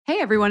Hey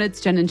everyone, it's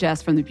Jen and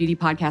Jess from the beauty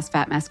podcast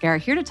Fat Mascara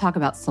here to talk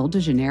about Sol de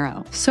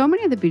Janeiro. So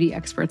many of the beauty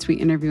experts we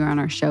interview on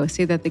our show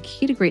say that the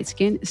key to great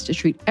skin is to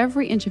treat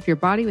every inch of your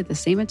body with the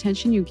same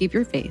attention you give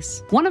your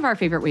face. One of our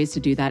favorite ways to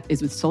do that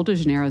is with Sol de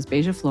Janeiro's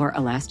Beija Flor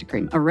Elastic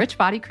Cream, a rich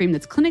body cream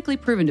that's clinically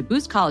proven to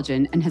boost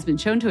collagen and has been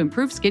shown to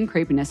improve skin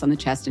crepiness on the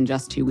chest in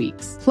just 2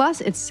 weeks.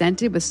 Plus, it's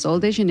scented with Sol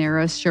de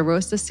Janeiro's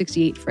Charosta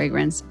 68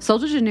 fragrance. Sol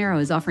de Janeiro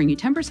is offering you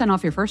 10%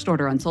 off your first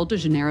order on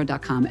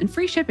soldejaneiro.com and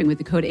free shipping with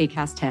the code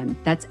ACAST10.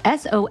 That's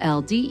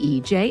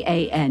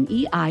SOLDEJANEIRO,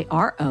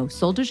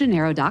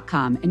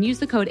 soldejaneiro.com, and use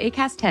the code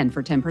ACAST10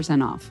 for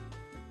 10% off.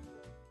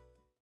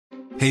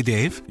 Hey,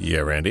 Dave.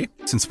 Yeah, Randy.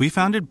 Since we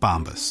founded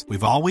Bombas,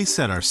 we've always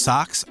said our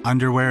socks,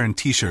 underwear, and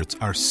T-shirts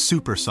are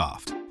super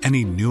soft.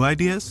 Any new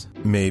ideas?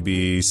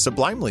 Maybe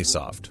sublimely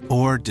soft.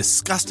 Or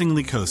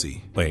disgustingly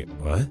cozy. Wait,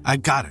 what? I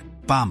got it.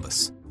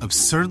 Bombas.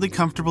 Absurdly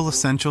comfortable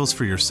essentials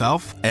for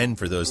yourself and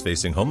for those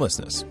facing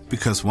homelessness.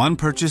 Because one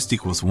purchased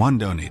equals one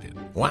donated.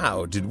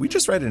 Wow, did we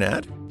just write an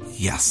ad?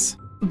 Yes.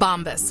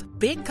 Bombas.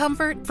 Big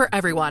comfort for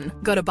everyone.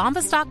 Go to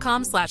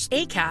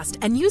bombas.com/ACAST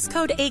and use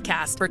code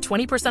ACAST for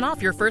 20%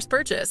 off your first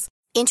purchase.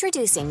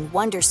 Introducing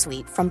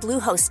Wondersuite from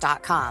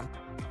Bluehost.com.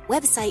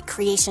 Website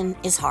creation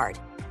is hard,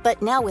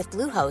 but now with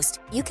Bluehost,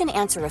 you can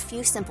answer a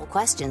few simple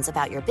questions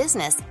about your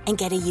business and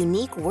get a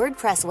unique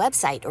WordPress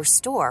website or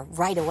store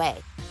right away.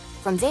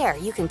 From there,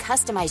 you can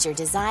customize your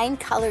design,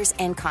 colors,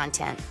 and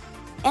content.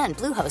 And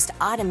Bluehost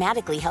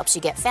automatically helps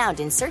you get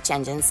found in search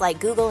engines like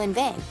Google and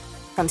Bing.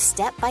 From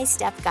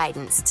step-by-step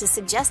guidance to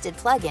suggested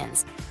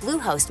plugins,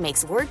 Bluehost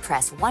makes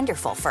WordPress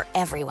wonderful for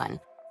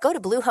everyone. Go to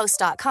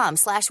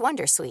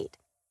bluehost.com/wondersuite.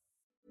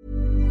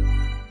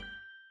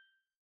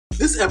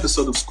 This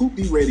episode of Scoop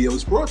B Radio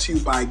is brought to you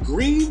by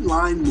Green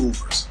Line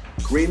Movers.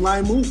 Green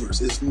Line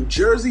Movers is New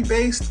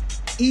Jersey-based,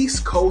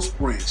 East Coast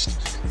branched.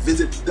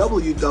 Visit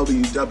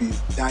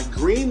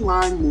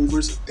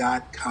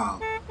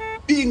www.greenlinemovers.com.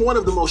 Being one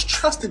of the most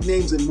trusted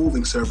names in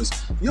moving service,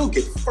 you'll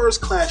get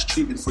first-class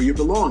treatment for your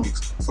belongings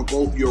for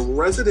both your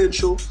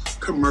residential,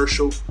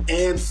 commercial,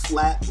 and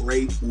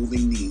flat-rate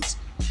moving needs.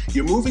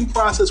 Your moving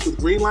process with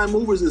Greenline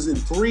Movers is in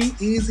 3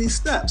 easy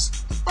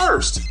steps.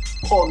 First,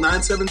 call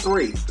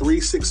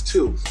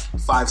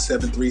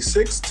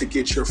 973-362-5736 to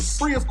get your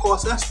free of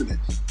cost estimate.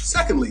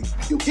 Secondly,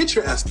 you'll get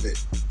your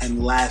estimate.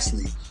 And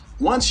lastly,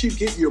 once you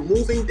get your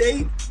moving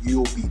date,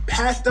 you'll be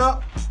packed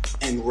up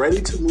and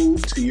ready to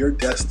move to your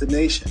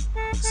destination.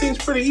 Seems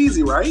pretty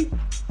easy, right?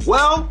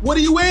 Well, what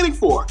are you waiting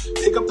for?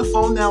 Pick up the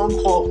phone now and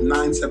call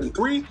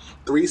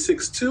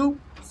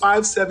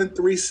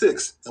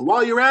 973-362-5736. And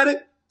while you're at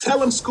it, tell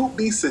them Scoop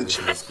B sent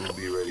you. Scoop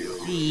B Radio.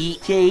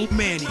 DJ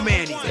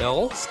Manny.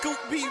 L. Scoop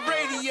B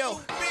Radio.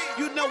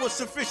 You know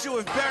it's official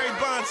if Barry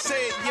Bonds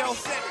said, yo,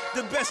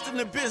 the best in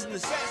the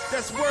business.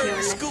 That's word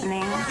to Scoop. You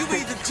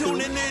either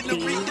tuning in or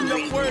reading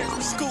the word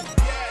from Scoop.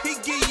 He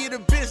give you the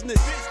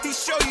business. He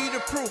show you the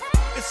proof.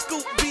 If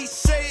Scoop B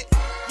say it,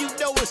 you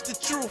know it's the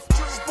truth.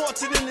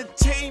 Sports and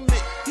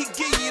entertainment, he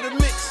give you the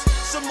mix.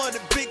 Some of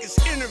the biggest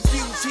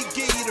interviews, he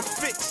give you the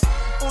fix.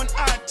 On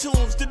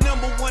iTunes, the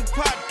 #1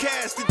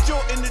 podcast, the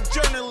Jordan, the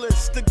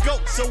journalist, the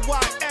GOAT, so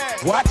why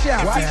ask? Watch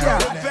out, if he know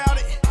about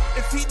it,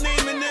 if he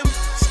naming them,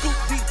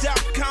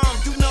 ScoopD.com,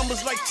 do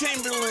numbers like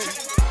Chamberlain.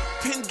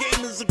 Pin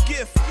game is a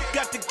gift,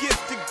 got the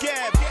gift to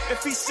gab.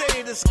 If he say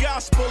it is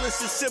gospel,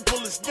 it's as simple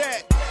as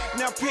that.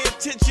 Now pay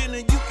attention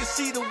and you can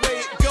see the way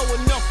it go.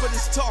 Enough of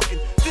this talking,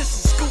 this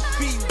is Scoop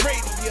B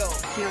Radio.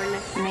 You're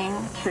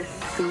listening to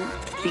Scoop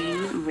B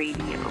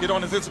Radio. Get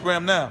on his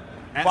Instagram now.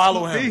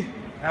 Follow him.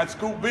 At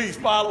Scoop B,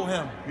 follow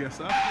him. Yes,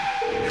 sir.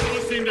 You're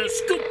listening to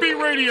Scoop B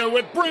Radio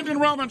with Brendan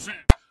Robinson.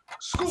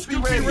 Scoop B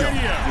Radio. In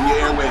the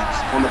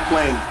airwaves, on the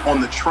plane,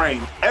 on the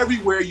train,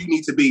 everywhere you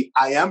need to be.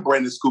 I am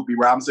Brendan Scoop B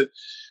Robinson.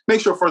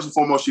 Make sure first and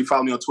foremost you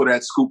follow me on Twitter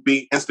at Scoop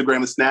B, Instagram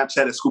and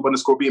Snapchat at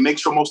Scoop_B. And make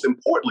sure most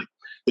importantly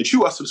that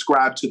you are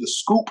subscribed to the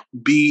Scoop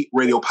B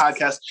Radio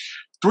podcast.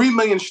 3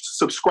 million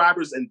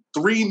subscribers and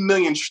 3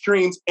 million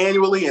streams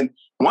annually. And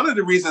one of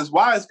the reasons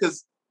why is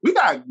because we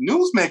got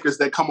newsmakers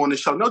that come on the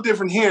show. No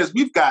different here is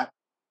we've got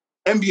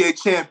NBA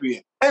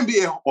champion,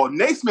 NBA or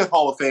Naismith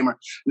Hall of Famer,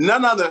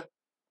 none other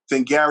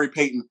than Gary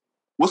Payton.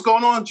 What's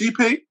going on,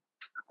 GP?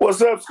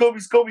 What's up,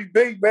 Scooby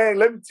Big Bang?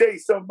 Let me tell you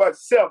something about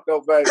yourself,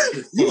 though, baby.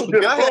 You was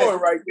just flowing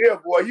right there,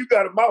 boy. You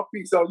got a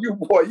mouthpiece on you,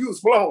 boy. You was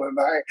flowing,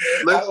 man.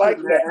 Listen, I like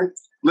that.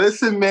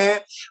 Listen,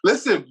 man.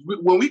 Listen,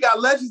 when we got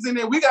legends in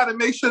there, we got to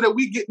make sure that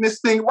we getting this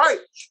thing right.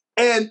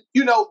 And,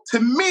 you know, to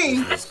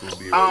me,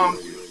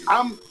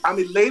 I'm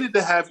elated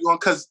to have you on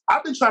because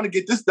I've been trying to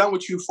get this done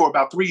with you for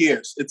about 3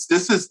 years.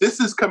 This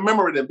is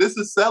commemorative. This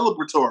is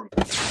celebratory.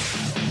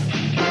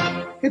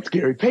 It's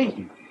Gary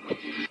Payton.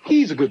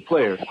 He's a good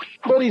player,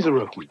 but he's a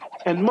rookie.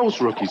 And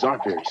most rookies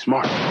aren't very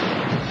smart.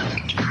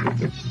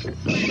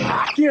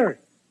 Gary,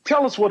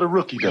 tell us what a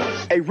rookie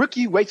does. A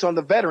rookie waits on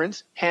the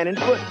veterans, hand and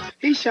foot.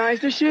 He shines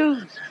their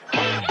shoes.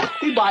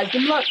 He buys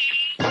them lunch.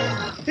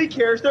 He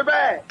carries their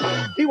bag.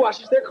 He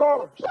washes their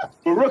cars.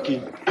 For a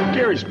rookie,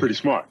 Gary's pretty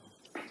smart.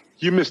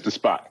 You missed the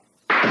spot.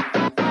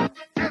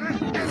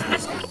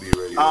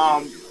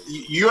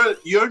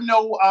 you're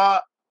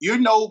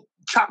no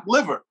chopped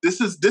liver.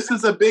 This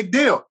is a big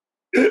deal.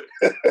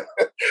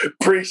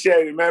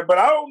 Appreciate it, man. But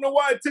I don't know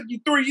why it took you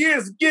 3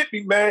 years to get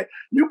me, man.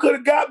 You could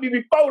have got me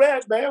before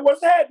that, man.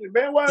 What's happening,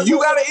 man? You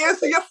got to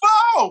answer your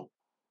phone.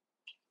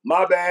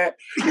 My bad.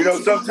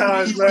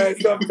 Sometimes, man,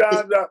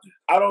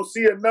 I don't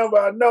see a number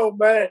I know,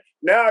 man.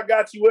 Now I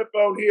got you up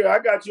on here. I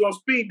got you on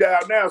speed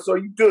dial now, so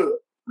you good.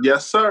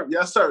 Yes, sir.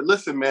 Yes, sir.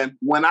 Listen, man,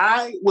 when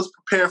I was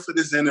preparing for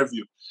this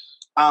interview,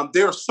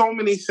 there are so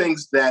many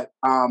things that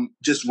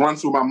just run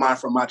through my mind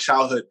from my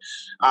childhood.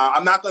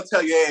 I'm not going to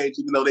tell your age,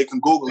 even though they can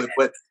Google it,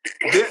 but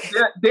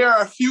there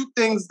are a few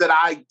things that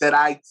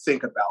I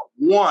think about.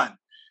 One,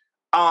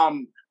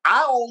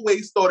 I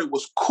always thought it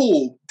was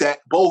cool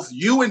that both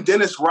you and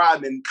Dennis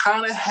Rodman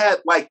kind of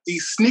had like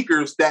these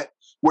sneakers that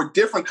were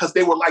different because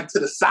they were like to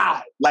the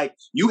side. Like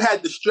you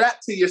had the strap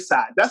to your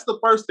side. That's the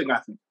first thing I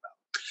think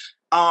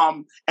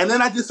about. And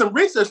then I did some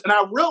research and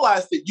I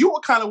realized that you were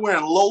kind of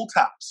wearing low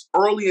tops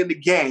early in the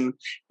game.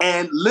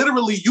 And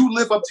literally you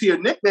live up to your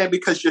nickname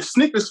because your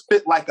sneakers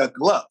fit like a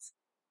glove.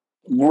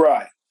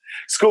 Right.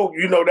 Scoop,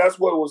 that's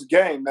what it was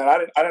game, man. I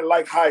didn't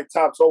like high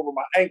tops over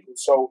my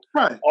ankles. So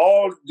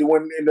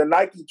when the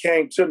Nike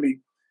came to me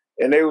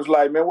and they was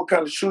like, man, what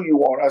kind of shoe you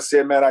want? I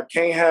said, man, I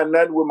can't have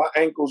nothing with my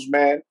ankles,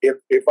 man.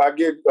 If I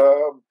get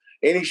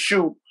any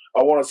shoe,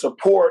 I want to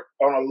support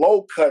on a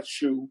low cut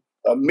shoe,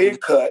 a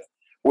mid cut,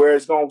 where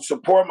it's going to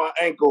support my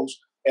ankles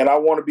and I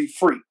want to be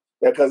free.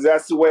 Because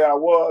that's the way I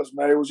was,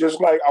 man. It was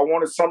just like I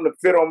wanted something to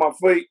fit on my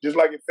feet, just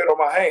like it fit on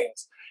my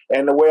hands.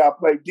 And the way I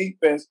played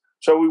defense.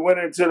 So we went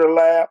into the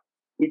lab.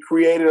 We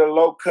created a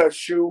low-cut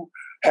shoe,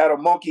 had a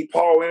monkey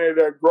paw in it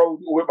that grew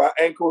with my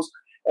ankles,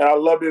 and I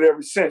loved it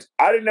ever since.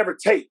 I didn't ever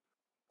tape.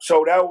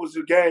 So that was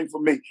the game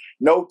for me.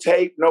 No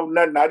tape, no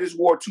nothing. I just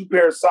wore 2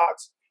 pairs of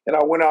socks, and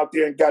I went out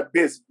there and got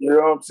busy. You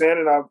know what I'm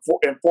saying?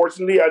 And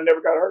fortunately, I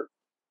never got hurt.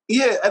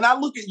 Yeah, and I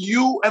look at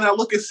you and I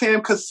look at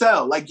Sam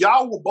Cassell. Like,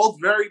 y'all were both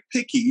very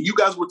picky. You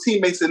guys were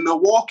teammates in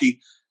Milwaukee.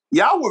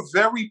 Y'all were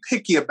very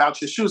picky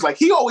about your shoes. Like,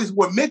 he always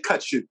wore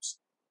mid-cut shoes.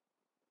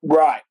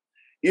 Right.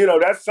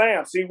 That's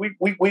Sam. See, we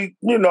you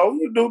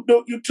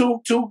two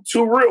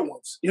real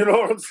ones. You know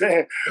what I'm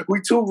saying? We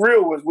 2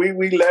 real ones.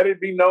 We let it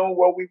be known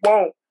what we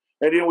want,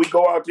 and then we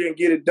go out there and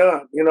get it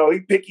done. He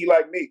picky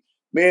like me.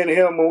 Me and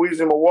him, when we was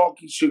in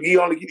Milwaukee, he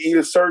only could eat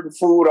a certain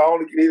food. I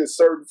only could eat a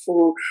certain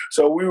food.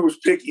 So we was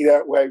picky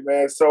that way,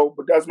 man. So,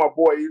 but that's my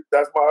boy.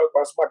 That's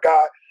my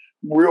guy.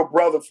 Real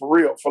brother for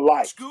real, for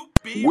life.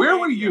 Where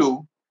were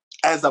you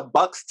as a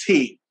Bucks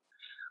team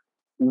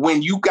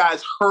when you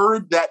guys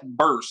heard that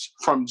verse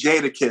from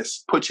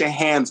Jadakiss, Put Your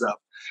Hands Up,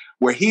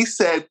 where he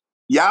said,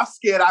 y'all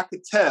scared I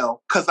could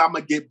tell because I'm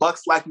going to get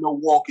Bucks like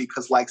Milwaukee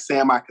because like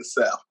Sam I could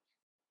sell.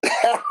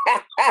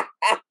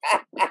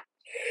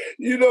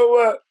 You know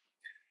what?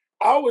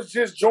 I was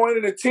just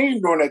joining the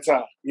team during that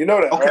time. You know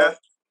that, okay. Right?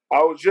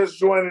 I was just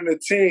joining the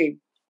team,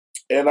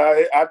 and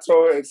I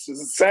told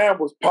Sam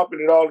was pumping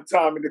it all the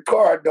time in the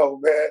car, though,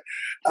 man.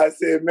 I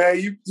said, man,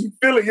 you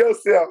feeling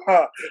yourself,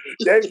 huh?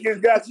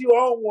 Jadakiss got you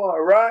on one,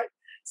 right?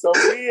 So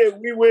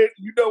we went,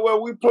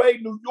 we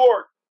played New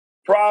York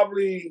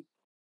probably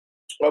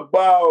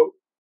about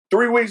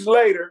 3 weeks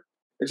later,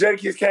 and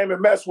Jadakiss came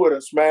and messed with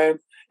us, man.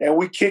 And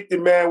we kicked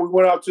it, man. We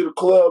went out to the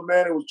club,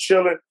 man. It was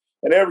chilling.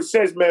 And ever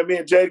since, man, me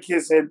and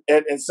Jadakiss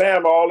and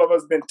Sam, all of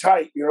us been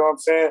tight, you know what I'm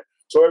saying?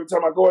 So every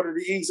time I go to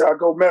the East, I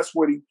go mess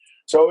with him.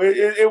 So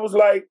it was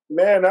like,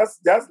 man,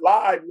 that's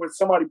live when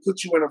somebody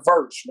puts you in a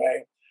verse,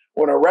 man.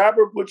 When a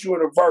rapper puts you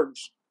in a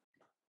verse,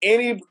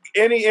 any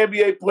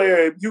NBA player,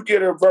 if you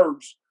get a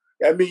verse,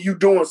 that means you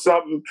doing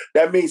something.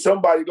 That means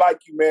somebody like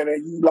you, man,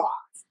 and you live.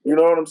 You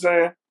know what I'm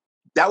saying?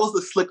 That was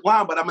the slick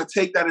line, but I'm going to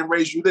take that and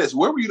raise you this.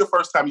 Where were you the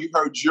first time you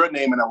heard your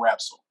name in a rap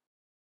song?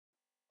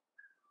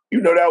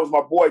 That was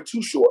my boy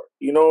Too Short.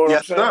 You know what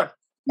I'm saying? Sir.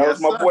 That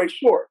was my boy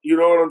Short. You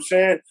know what I'm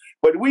saying?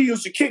 But we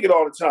used to kick it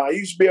all the time. He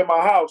used to be at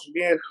my house.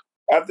 Again,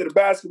 after the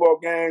basketball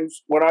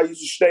games, when I used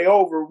to stay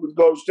over, we'd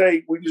go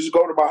stay. We just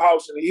go to my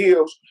house in the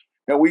hills,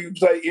 and we would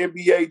play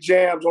NBA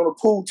jams on the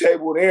pool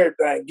table and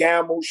everything.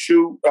 Gamble,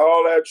 shoot,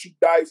 all that, shoot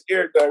dice,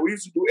 everything. We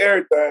used to do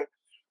everything.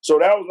 So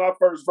that was my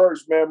first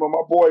verse, man, when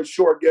my boy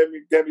Short gave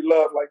me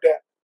love like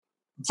that.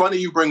 Funny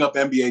you bring up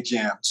NBA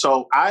Jam.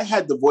 So I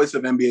had the voice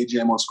of NBA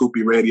Jam on Scoop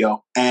B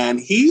Radio, and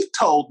he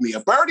told me, a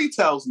birdie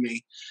tells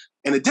me,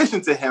 in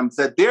addition to him,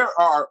 that there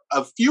are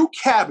a few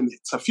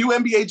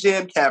NBA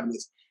Jam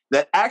cabinets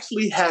that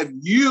actually have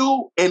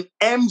you and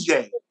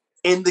MJ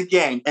in the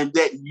game, and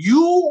that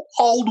you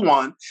hold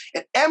one,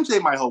 and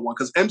MJ might hold one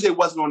because MJ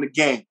wasn't on the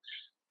game.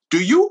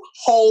 Do you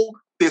hold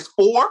this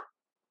 4?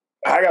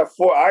 I got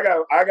 4.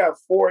 I got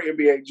 4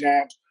 NBA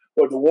Jams,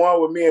 but the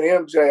one with me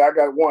and MJ, I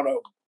got one of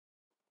them.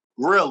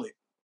 Really?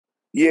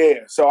 Yeah.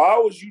 So I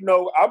was,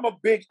 I'm a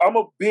big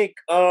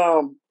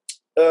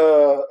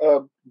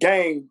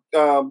game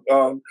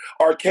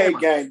arcade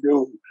game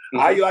dude. Mm-hmm.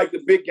 I like the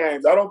big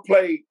games. I don't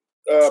play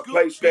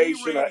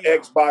PlayStation or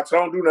Xbox. I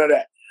don't do none of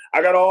that.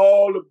 I got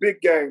all the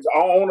big games. I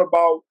own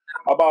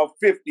about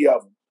 50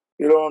 of them.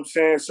 You know what I'm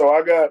saying? So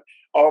I got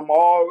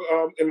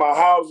all in my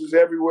houses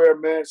everywhere,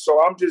 man.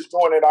 So I'm just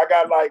doing it. I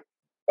got like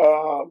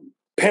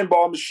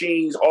pinball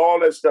machines, all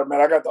that stuff,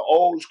 man. I got the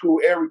old school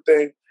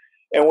everything.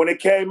 And when it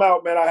came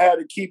out, man, I had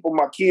to keep them.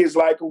 My kids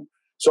like them.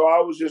 So I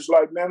was just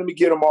like, man, let me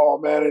get them all,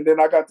 man. And then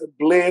I got the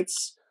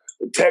Blitz,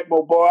 the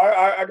Tecmo Boy.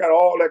 I got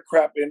all that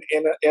crap in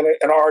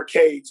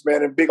arcades,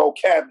 man, in big old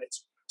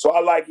cabinets. So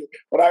I like it.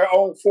 But I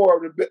own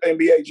 4 of the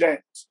NBA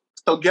Jams.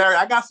 So, Gary,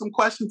 I got some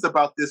questions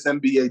about this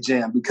NBA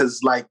Jam because,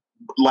 like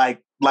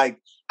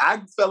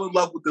I fell in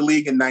love with the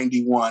league in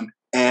 '91.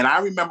 And I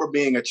remember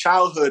being a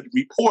childhood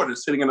reporter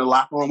sitting in the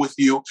locker room with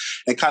you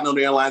at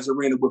Continental Airlines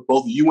Arena with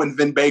both you and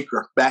Vin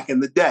Baker back in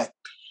the day.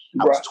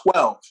 I was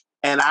 12.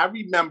 And I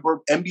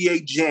remember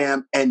NBA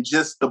Jam and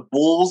just the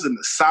Bulls and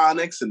the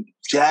Sonics and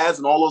Jazz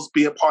and all those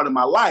being a part of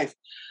my life.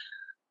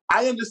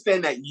 I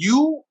understand that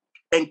you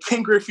and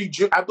Ken Griffey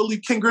Jr., I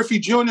believe Ken Griffey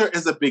Jr.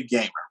 is a big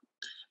gamer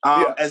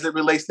as it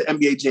relates to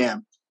NBA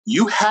Jam.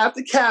 You have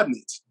the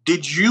cabinets.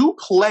 Did you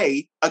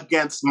play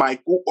against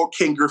Michael or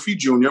Ken Griffey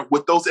Jr.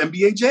 with those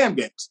NBA Jam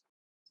games?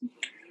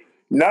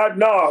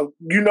 No.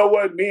 You know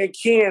what? Me and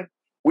Ken,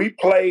 we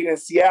played in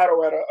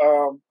Seattle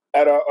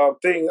at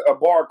a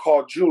bar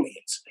called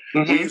Julian's.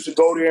 Mm-hmm. We used to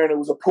go there and it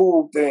was a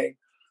pool thing.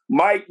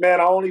 Mike,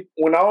 man, only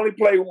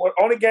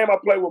game I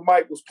played with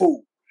Mike was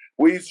pool.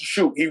 We used to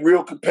shoot. He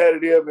real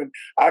competitive and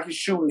I could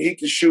shoot and he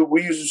could shoot.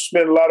 We used to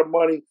spend a lot of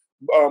money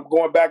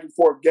going back and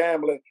forth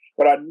gambling,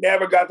 but I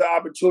never got the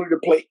opportunity to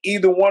play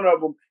either one of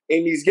them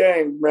in these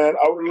games, man.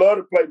 I would love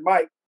to play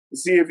Mike to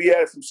see if he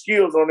had some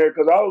skills on there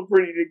because I was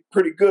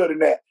pretty good in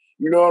that.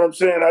 You know what I'm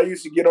saying? I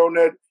used to get on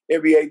that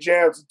NBA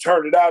Jams and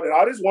turn it out, and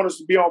I just want us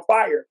to be on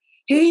fire.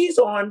 He's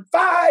on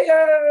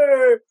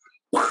fire!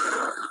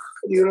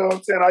 You know what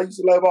I'm saying? I used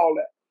to love all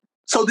that.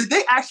 So did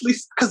they actually,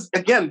 because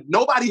again,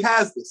 nobody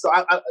has this, so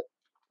I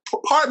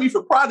pardon me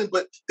for prodding,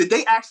 but did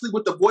they actually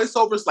with the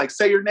voiceovers, like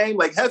say your name,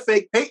 like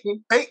Hefe,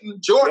 Peyton,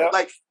 Jordan,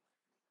 like...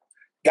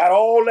 Got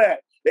all that.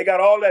 They got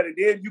all that. And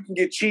then you can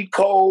get cheat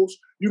codes.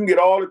 You can get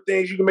all the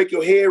things. You can make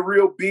your head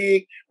real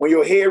big. When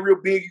your head real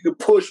big, you can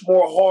push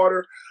more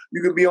harder.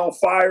 You can be on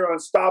fire,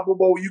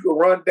 unstoppable. You can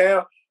run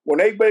down. When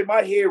they made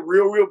my head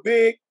real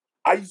big,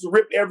 I used to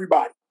rip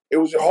everybody. It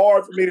was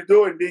hard for me to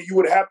do it. And then you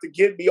would have to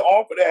get me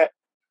off of that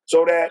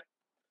so that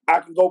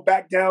I can go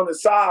back down to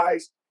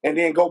size and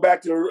then go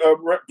back to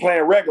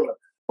playing regular.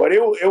 But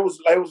it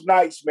was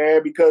nice,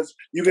 man, because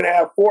you can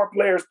have 4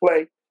 players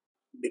play.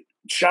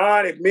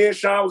 Sean, if me and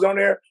Sean was on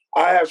there,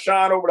 I have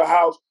Sean over the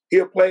house.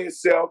 He'll play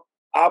himself.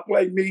 I'll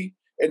play me,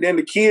 and then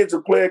the kids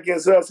will play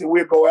against us, and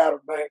we'll go at it,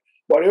 man.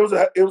 But it was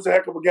a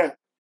heck of a game.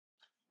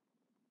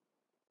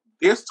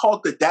 There's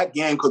talk that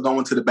game could go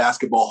into the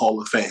Basketball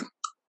Hall of Fame.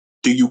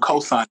 Do you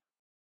co-sign?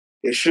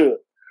 It should.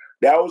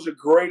 That was the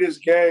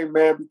greatest game,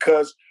 man,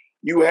 because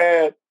you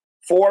had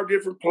 4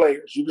 different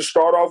players. You could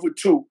start off with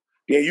 2.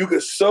 Then you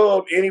could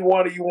sub any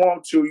one of you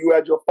want to. You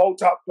had your 4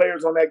 top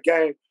players on that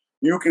game.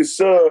 You could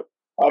sub.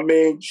 I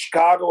mean,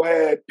 Chicago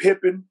had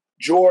Pippen,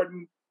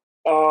 Jordan,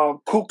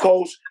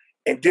 Kukoc,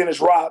 and Dennis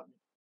Rodman.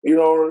 You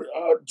know,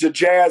 the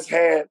Jazz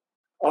had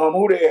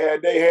who they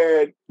had? They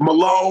had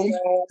Malone,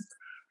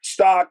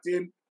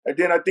 Stockton, and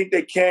then I think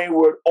they came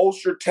with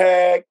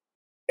Ostertag,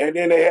 and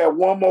then they had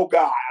one more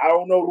guy. I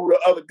don't know who the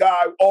other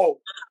guy.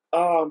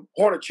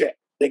 Hornacek.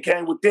 They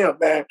came with them,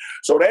 man.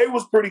 So they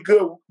was pretty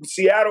good.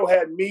 Seattle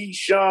had me,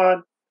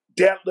 Sean,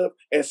 Detlef,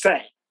 and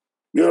Sam.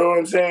 You know what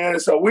I'm saying?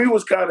 So we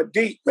was kind of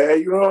deep,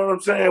 man. You know what I'm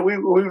saying? We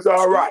was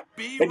all right.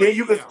 And then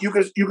you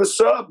could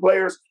sub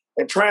players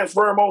and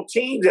transfer them on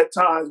teams at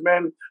times,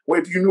 man,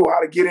 if you knew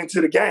how to get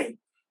into the game.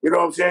 You know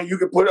what I'm saying? You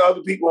could put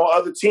other people on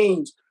other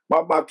teams.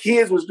 My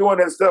kids was doing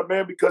that stuff,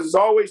 man, because it's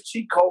always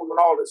cheat codes and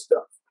all this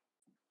stuff.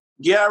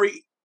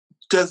 Gary,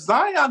 does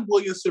Zion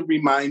Williamson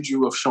remind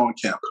you of Shawn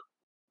Kemp?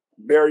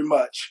 Very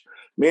much.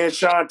 Me and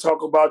Sean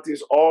talk about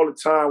this all the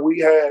time. We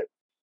had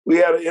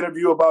an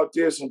interview about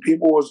this, and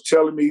people was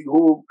telling me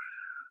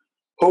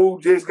who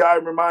this guy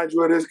reminds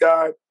you of this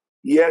guy.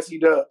 Yes, he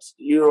does.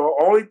 You know,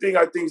 only thing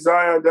I think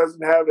Zion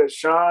doesn't have that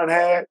Sean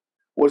had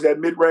was that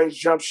mid-range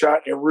jump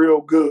shot and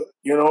real good.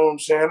 You know what I'm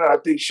saying? I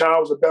think Sean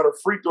was a better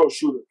free throw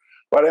shooter.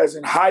 But as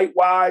in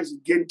height-wise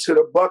and getting to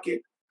the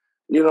bucket,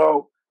 you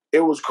know,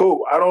 it was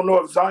cool. I don't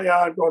know if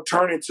Zion going to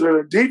turn into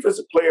the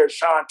defensive player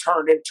Sean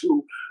turned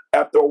into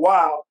after a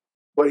while,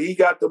 but he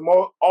got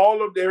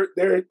all of their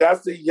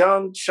that's the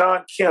young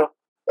Shawn Kemp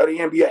of the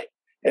NBA.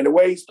 And the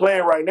way he's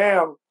playing right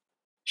now,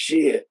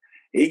 shit,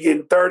 he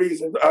getting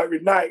 30s every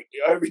night,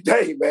 every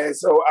day, man.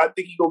 So I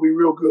think he's going to be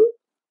real good.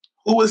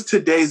 Who is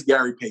today's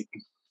Gary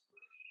Payton?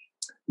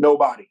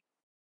 Nobody.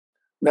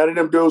 None of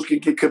them dudes can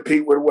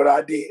compete with what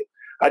I did.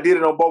 I did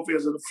it on both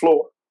ends of the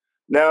floor.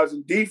 Now, as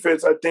in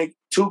defense, I think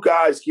 2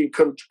 guys can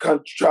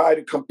try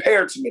to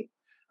compare to me.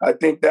 I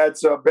think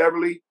that's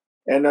Beverly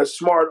and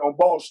Smart on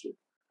Boston.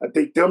 I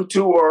think them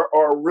 2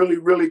 are really,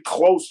 really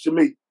close to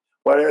me.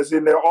 But as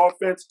in their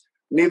offense,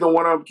 neither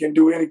one of them can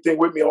do anything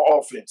with me on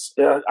offense.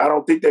 I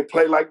don't think they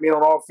play like me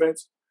on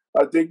offense.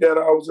 I think that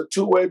I was a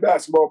 2-way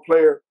basketball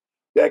player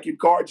that can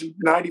guard you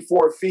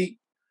 94 feet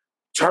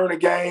turn a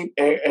game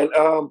and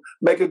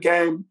make a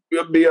game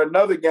be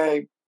another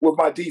game with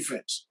my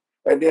defense.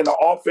 And then the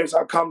offense,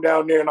 I come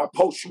down there and I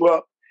post you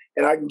up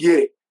and I can get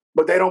it.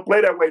 But they don't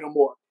play that way no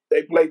more.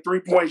 They play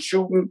 3-point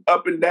shooting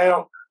up and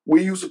down.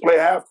 We used to play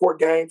half-court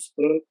games.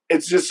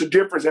 It's just a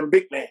difference in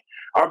big man.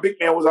 Our big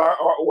man was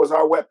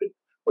our weapon.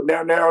 But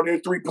now their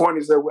 3-point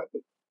is their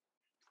weapon.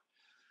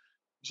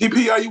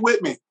 GP, are you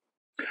with me?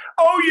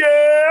 Oh,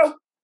 yeah.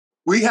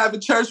 We have a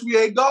church. We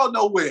ain't going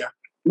nowhere.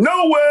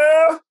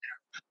 Nowhere.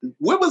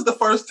 When was the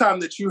first time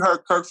that you heard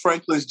Kirk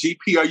Franklin's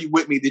GP, are you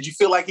with me? Did you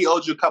feel like he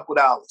owed you a couple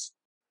dollars?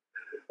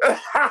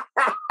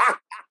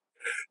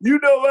 You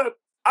know what?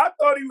 I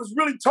thought he was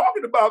really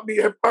talking about me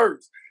at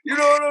first. You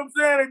know what I'm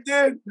saying? And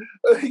then,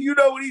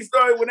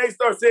 when they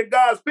started saying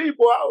God's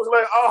people, I was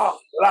like, oh,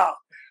 wow,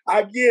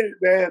 I get it,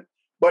 man.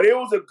 But it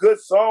was a good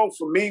song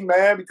for me,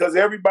 man, because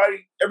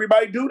everybody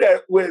do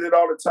that with it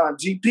all the time.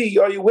 GP,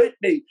 are you with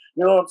me?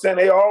 You know what I'm saying?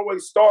 They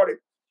always started.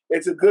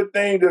 It's a good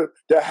thing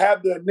to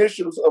have the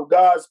initials of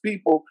God's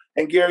people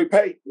and Gary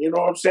Payton. You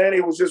know what I'm saying?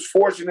 It was just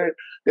fortunate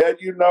that,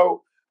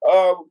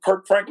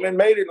 Kirk Franklin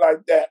made it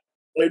like that.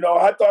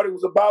 I thought it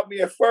was about me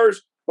at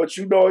first, but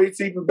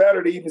it's even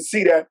better to even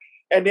see that.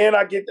 And then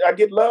I get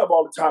love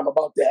all the time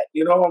about that.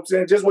 You know what I'm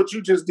saying? Just what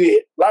you just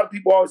did. A lot of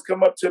people always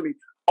come up to me,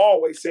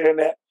 always saying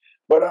that.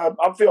 But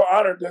I feel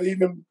honored to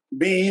even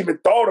be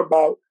thought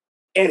about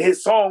in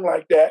his song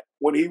like that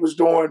when he was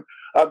doing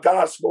a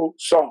gospel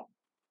song.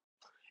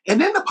 And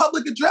then the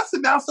public address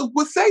announcer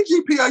would say,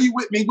 GP, are you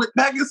with me?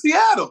 Back in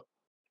Seattle.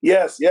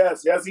 Yes,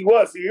 he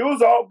was. It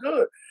was all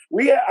good.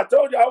 I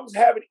told you I was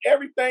having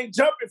everything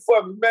jumping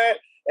for me, man.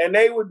 And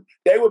they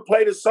would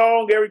play the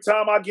song every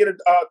time I get a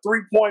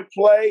 3-point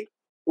play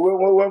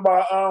with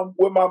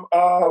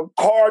my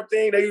card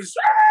thing. They used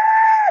to,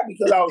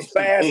 because I was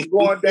fast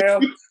going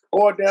down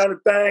the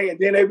thing, and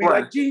then they'd be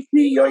like,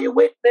 GP, are you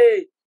with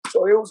me?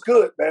 So it was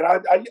good, man. I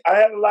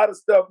had a lot of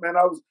stuff, man.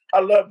 I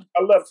love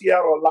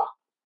Seattle a lot.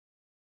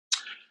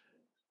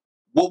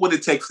 What would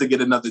it take to get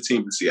another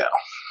team in Seattle?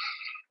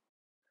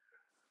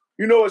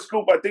 You know what,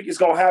 Scoop? I think it's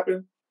going to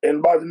happen in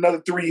about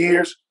another 3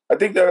 years. I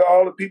think that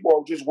all the people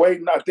are just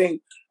waiting. I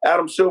think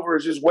Adam Silver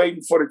is just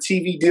waiting for the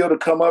TV deal to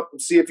come up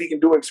and see if he can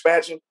do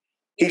expansion.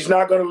 He's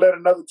not going to let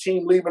another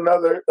team leave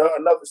another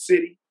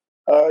city.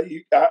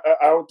 I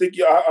don't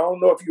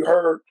know if you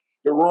heard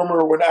the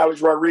rumor when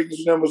Alex Rodriguez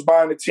and them was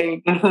buying the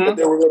team that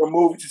they were going to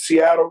move it to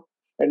Seattle,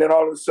 and then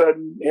all of a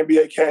sudden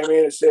NBA came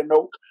in and said,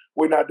 nope,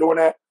 we're not doing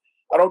that.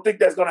 I don't think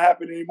that's going to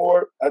happen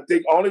anymore. I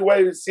think the only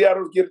way that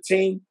Seattle get a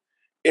team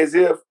is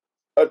if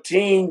a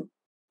team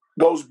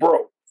goes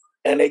broke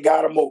and they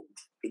got to move.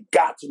 They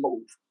got to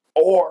move.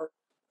 Or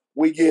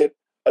we get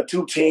a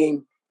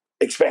 2-team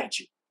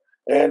expansion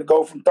and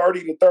go from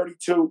 30 to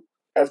 32.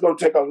 That's going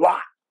to take a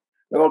lot.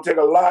 It's going to take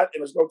a lot,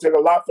 and it's going to take a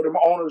lot for them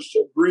owners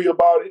to agree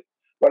about it.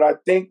 But I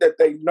think that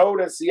they know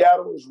that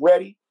Seattle is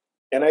ready,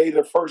 and they're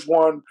the first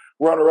one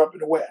runner-up in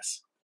the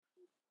West.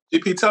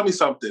 GP, tell me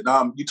something.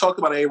 You talked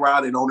about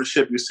A-Rod and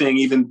ownership. You're seeing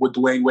even what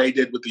Dwayne Wade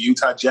did with the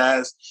Utah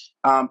Jazz.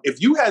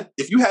 If you had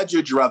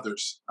your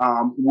druthers,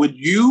 would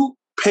you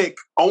pick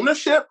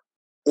ownership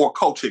or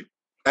coaching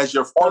as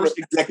your first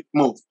executive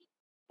move?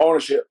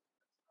 Ownership.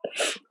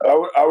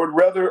 I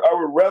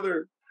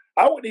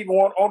wouldn't even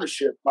want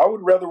ownership. I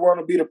would rather want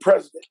to be the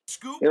president.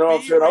 You know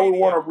what I'm saying? I would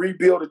want to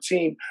rebuild a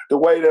team the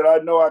way that I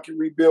know I can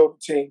rebuild a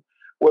team.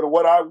 With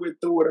what I went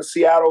through with a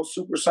Seattle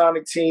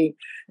Supersonic team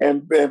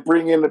and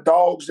bring in the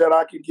dogs that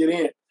I could get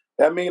in.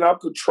 That means I'm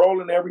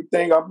controlling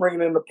everything. I'm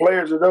bringing in the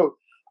players to do.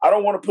 I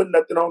don't want to put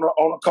nothing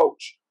on a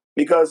coach,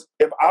 because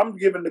if I'm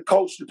giving the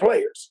coach the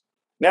players,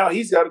 now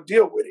he's got to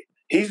deal with it.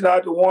 He's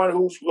not the one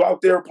who's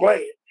out there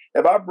playing.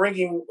 If I bring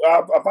him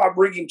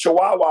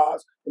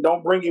Chihuahuas and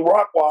don't bring him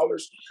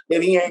Rockwallers,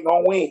 then he ain't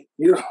gonna win.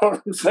 You know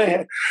what I'm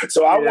saying?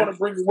 So I want to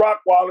bring him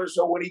Rockwallers,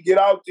 so when he get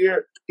out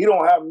there, he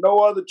don't have no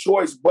other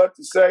choice but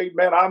to say,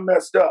 "Man, I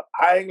messed up.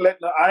 I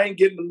ain't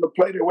getting them to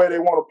play the way they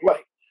want to play."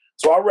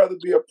 So I'd rather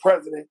be a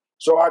president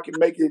so I can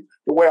make it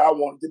the way I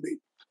want it to be.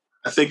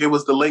 I think it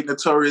was the late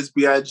Notorious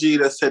B.I.G.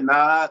 that said,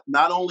 not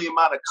only am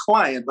I the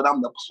client, but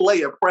I'm the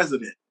player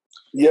president.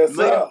 Yes,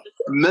 sir.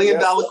 $1 million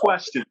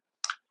question.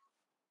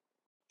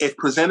 If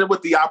presented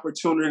with the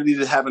opportunity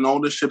to have an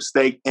ownership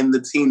stake in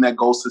the team that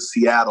goes to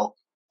Seattle,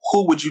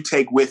 who would you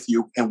take with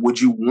you, and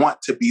would you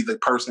want to be the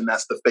person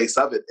that's the face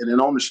of it in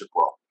an ownership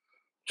role?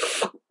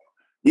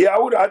 Yeah, I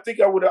would. I think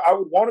I would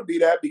want to be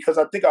that, because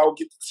I think I would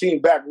get the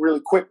team back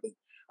really quickly.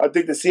 I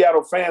think the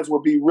Seattle fans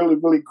would be really,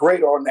 really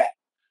great on that.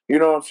 You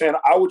know what I'm saying?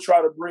 I would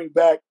try to bring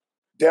back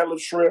Detlef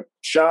Schrempf,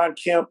 Sean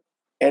Kemp,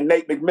 and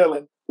Nate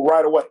McMillan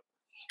right away.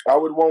 I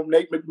would want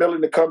Nate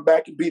McMillan to come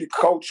back and be the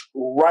coach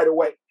right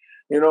away.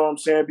 You know what I'm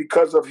saying?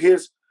 Because of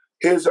his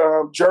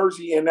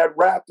jersey and that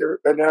Raptor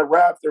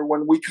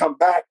when we come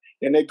back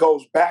and it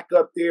goes back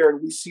up there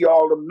and we see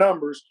all the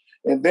numbers,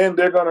 and then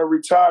they're going to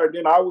retire.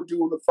 Then I would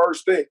do the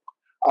first thing.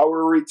 I would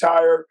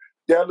retire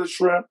Detlef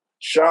Schrempf,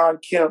 Sean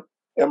Kemp,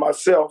 and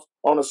myself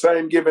on the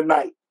same given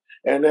night.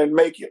 and then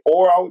make it.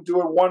 Or I would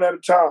do it one at a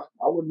time.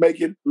 I would make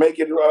it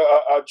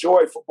a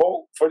joy for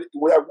both, for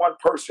that one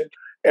person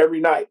every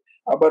night.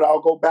 But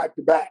I'll go back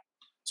to back.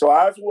 So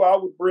that's what I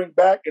would bring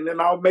back, and then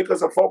I'll make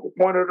us a focal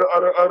point of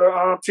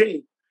the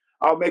team.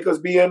 I'll make us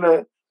be in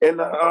the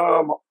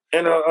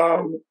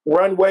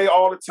runway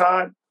all the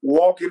time,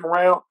 walking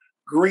around,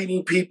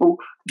 greeting people,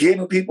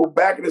 getting people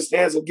back in the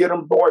stands and get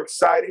them more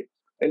excited,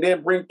 and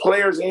then bring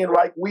players in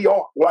like we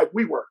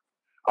were.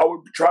 I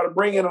would try to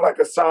bring in like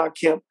a Son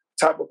Kemp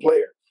type of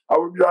player. I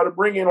would try to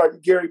bring in like a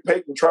Gary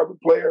Payton type of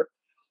player,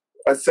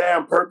 a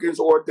Sam Perkins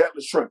or a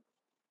Detlef Schrempf.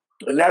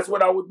 And that's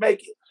what I would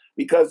make it,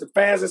 because the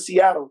fans in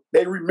Seattle,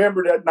 they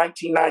remember that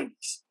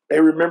 1990s. They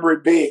remember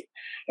it big.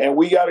 And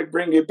we got to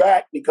bring it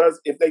back,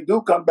 because if they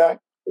do come back,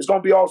 it's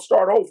going to be all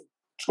start over.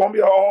 It's going to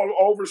be all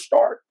over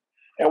start,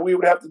 and we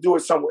would have to do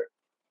it somewhere.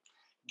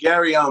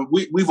 Gary,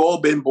 we've all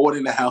been bored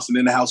in the house and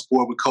in the house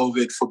bored with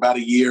COVID for about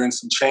a year and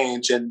some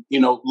change. And, a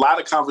lot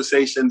of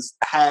conversations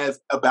have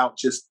about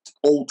just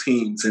old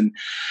teams. And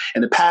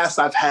in the past,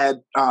 I've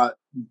had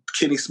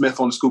Kenny Smith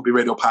on the Scoop B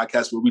Radio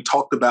podcast where we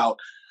talked about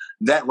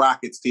that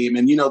Rockets team.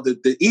 And,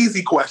 the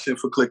easy question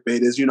for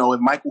clickbait is, if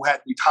Michael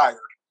had retired,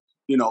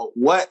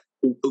 would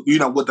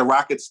the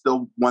Rockets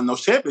still won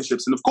those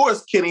championships? And of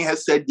course, Kenny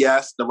has said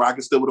yes, the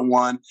Rockets still would have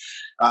won.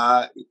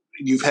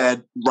 You've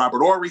had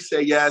Robert Horry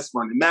say yes.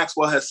 Vernon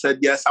Maxwell has said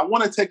yes. I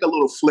want to take a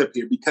little flip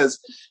here, because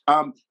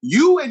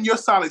you and your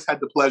Sonics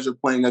had the pleasure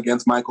of playing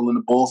against Michael and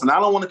the Bulls, and I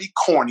don't want to be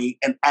corny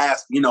and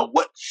ask,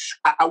 what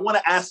I want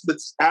to ask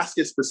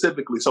it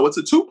specifically. So it's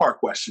a two-part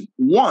question.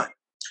 One,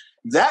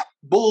 that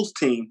Bulls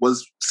team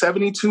was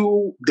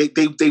 72. They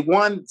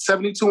won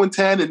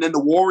 72-10, and then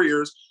the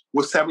Warriors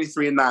was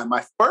 73-9.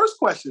 My first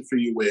question for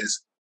you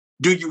is,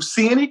 do you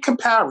see any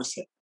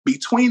comparison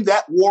between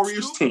that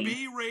Warriors team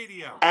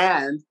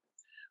and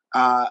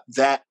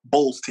that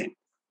Bulls team?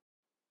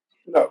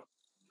 No.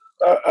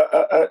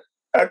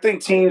 I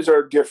think teams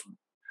are different.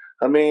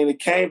 I mean, it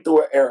came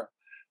through an era.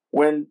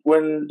 When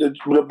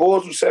the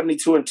Bulls were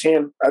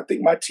 72-10, I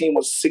think my team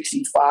was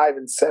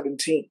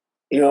 65-17.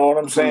 You know what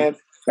I'm saying?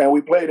 And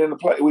we played in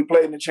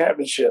the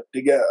championship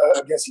together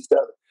against each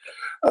other.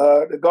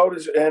 The Golden,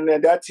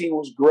 and that team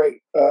was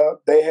great.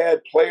 They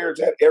had players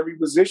at every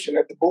position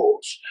at the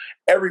Bulls,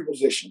 every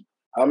position.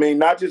 I mean,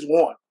 not just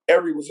one,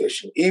 every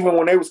position. Even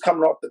when they was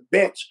coming off the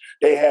bench,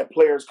 they had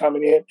players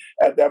coming in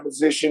at that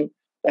position.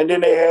 And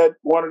then they had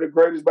one of the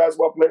greatest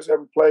basketball players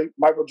ever played,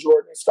 Michael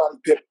Jordan and Scottie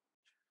Pippen.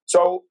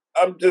 So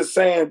I'm just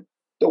saying,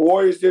 the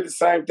Warriors did the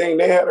same thing.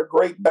 They had a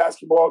great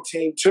basketball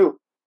team too.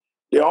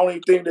 The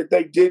only thing that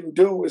they didn't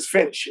do was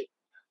finish it.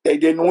 They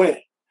didn't win.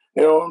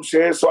 You know what I'm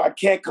saying? So I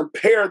can't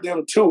compare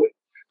them to it.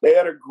 They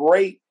had a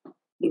great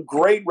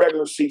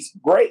regular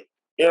season. Great.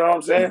 You know what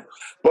I'm saying?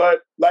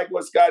 But like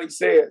what Scotty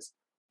says,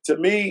 to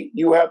me,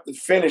 you have to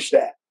finish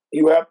that.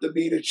 You have to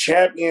be the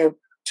champion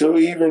to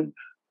even,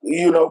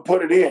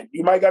 put it in.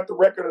 You might got the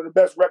record of the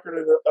best record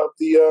of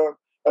the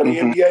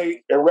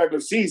NBA in regular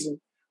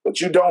season,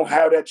 but you don't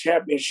have that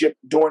championship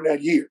during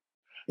that year.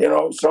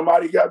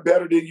 Somebody got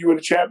better than you in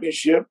the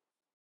championship,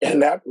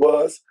 and that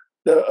was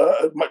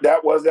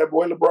that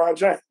boy LeBron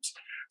James.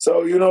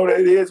 So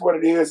it is what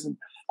it is, and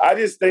I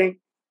just think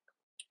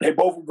they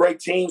both were great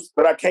teams,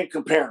 but I can't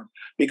compare them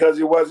because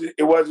it was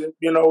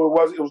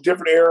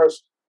different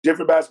eras,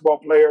 different basketball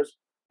players,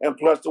 and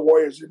plus the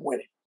Warriors didn't win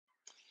it.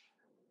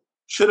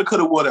 Shoulda,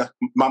 coulda, woulda.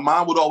 My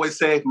mom would always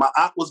say, if my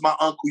aunt was my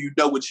uncle, you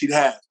know what she'd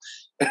have.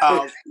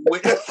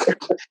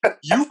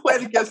 You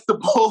played against the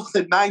Bulls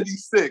in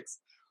 '96.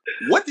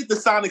 What did the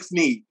Sonics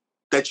need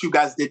that you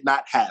guys did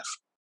not have?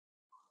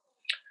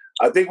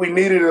 I think we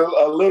needed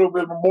a little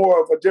bit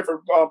more of a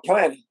different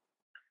planning.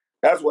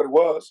 That's what it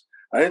was.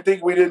 I didn't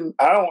think we didn't.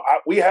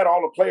 We had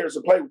all the players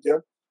to play with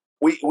them.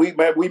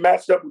 We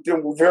matched up with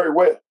them very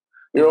well.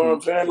 You know what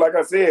I'm saying? Like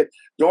I said,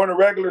 during the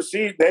regular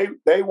season,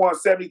 they won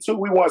 72.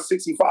 We won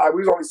 65. We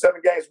was only 7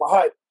 games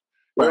behind.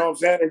 You know what I'm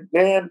saying? And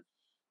then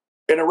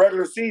in the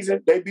regular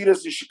season, they beat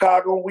us in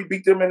Chicago, and we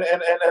beat them in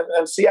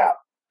Seattle.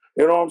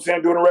 You know what I'm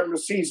saying? During the regular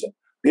season.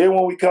 Then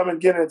when we come and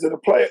get into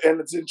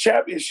the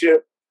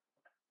championship,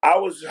 I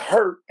was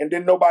hurt, and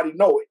didn't nobody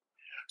know it.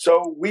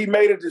 So we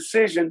made a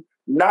decision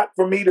not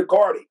for me to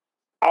guard it.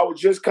 I was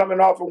just coming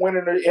off of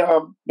winning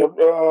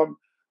the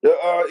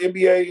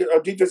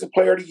NBA Defensive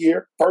Player of the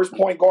Year, first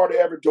point guard to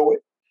ever do it.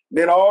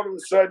 Then all of a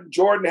sudden,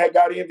 Jordan had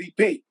got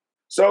MVP.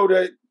 So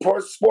the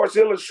Sports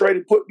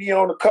Illustrated put me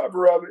on the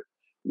cover of it,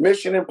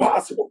 Mission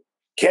Impossible.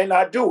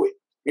 Cannot do it.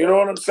 You know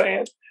what I'm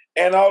saying?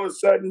 And all of a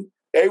sudden,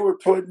 they were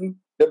putting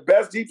the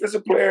best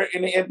defensive player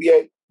in the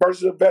NBA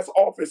versus the best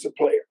offensive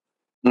player.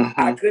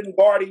 I couldn't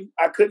guard him.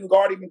 I couldn't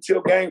guard him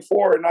until Game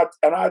 4, and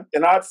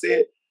I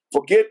said,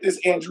 forget this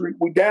injury.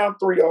 We down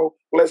 3-0.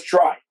 Let's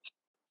try it.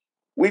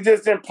 We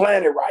just didn't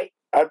plan it right.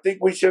 I think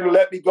we should have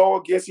let me go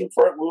against him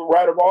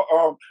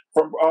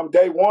from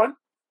day one.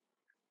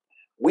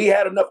 We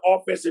had enough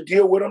offense to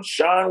deal with him.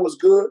 Sean was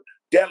good.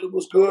 Detlef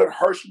was good.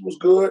 Hershey was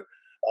good.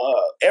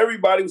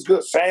 Everybody was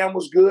good. Sam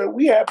was good.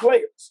 We had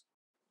players.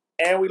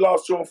 And we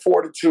lost to him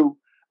 4-2.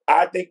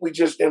 I think we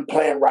just didn't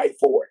plan right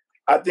for it.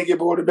 I think it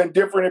would have been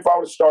different if I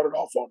would have started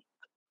off on it.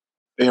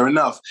 Fair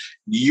enough.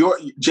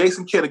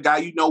 Jason Kidd, a guy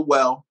you know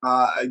well,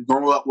 I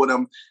grew up with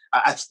him.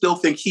 I still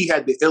think he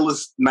had the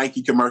illest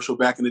Nike commercial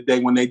back in the day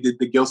when they did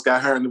the Gil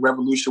Scott-Heron, the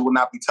revolution will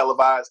not be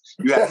televised.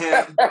 You had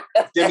him,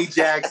 Jimmy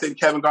Jackson,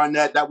 Kevin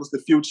Garnett. That was the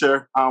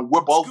future.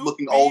 We're both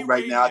looking old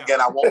right now.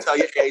 Again, I won't tell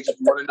your age. If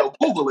you want to know,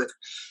 Google it.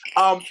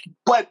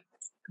 But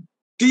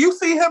do you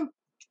see him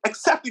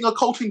accepting a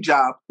coaching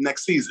job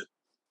next season?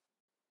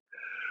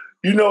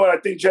 You know what? I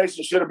think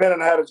Jason should have been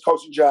and had his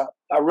coaching job.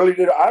 I really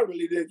did.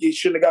 He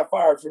shouldn't have got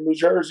fired from New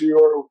Jersey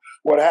or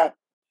what happened.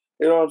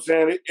 You know what I'm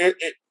saying?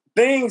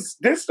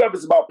 This stuff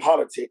is about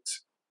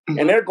politics. Mm-hmm.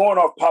 And they're going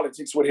off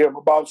politics with him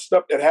about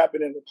stuff that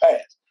happened in the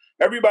past.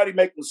 Everybody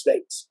make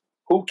mistakes.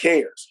 Who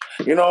cares?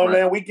 You know what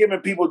I mean? We giving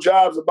people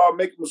jobs about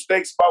making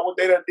mistakes about what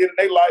they done did in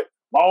their life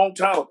a long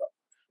time ago.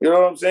 You know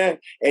what I'm saying?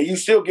 And you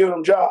still give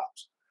them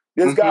jobs.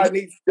 This guy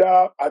needs a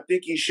job. I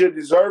think he should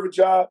deserve a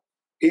job.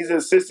 He's an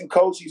assistant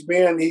coach. He's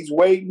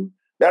waiting.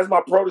 That's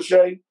my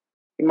protege,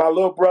 my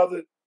little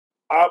brother.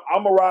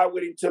 I'm going to ride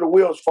with him till the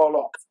wheels fall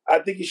off. I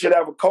think he should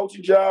have a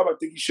coaching job. I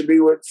think he should be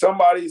with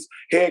somebody's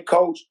head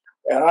coach.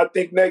 And I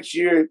think next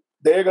year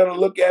they're going to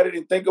look at it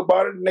and think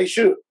about it, and they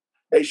should.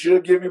 They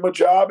should give him a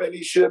job, and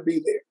he should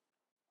be there.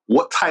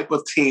 What type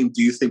of team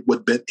do you think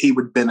he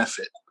would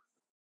benefit?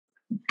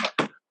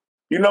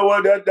 You know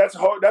what? That's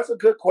hard. That's a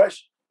good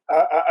question.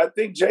 I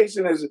think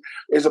Jason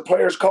is a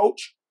player's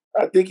coach.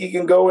 I think he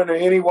can go into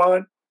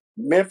anyone.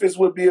 Memphis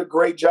would be a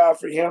great job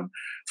for him,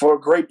 for a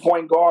great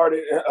point guard,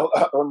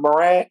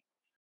 Morant.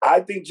 I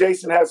think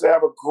Jason has to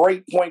have a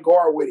great point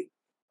guard with him,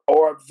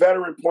 or a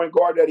veteran point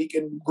guard that he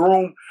can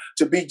groom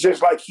to be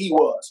just like he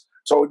was,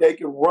 so they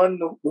can run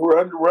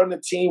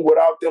the team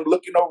without them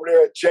looking over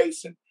there at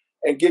Jason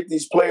and get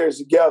these players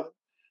together.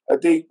 I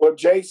think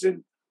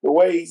Jason, the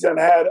way he's done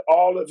had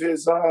all of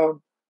his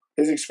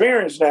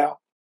experience now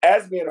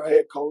as being a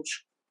head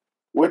coach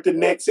with the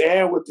Knicks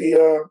and with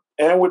the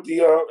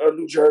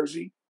New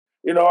Jersey.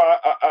 You know,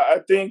 I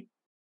think,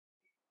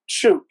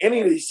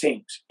 any of these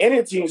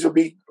teams would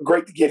be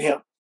great to get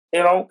him.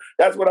 You know,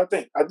 that's what I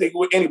think. I think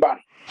with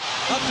anybody.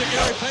 Up to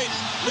Gary Payton.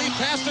 Lead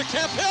pass to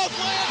Kemp. He'll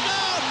play it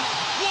down.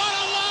 What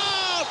a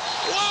lob!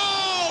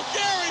 Whoa!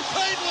 Gary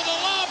Payton with a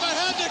lob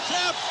ahead to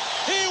Kemp.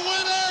 He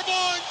went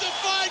airborne,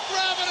 defied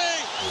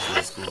gravity.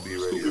 Scoop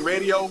B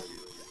Radio,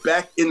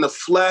 back in the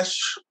flesh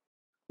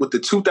with the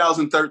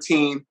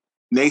 2013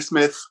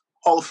 Naismith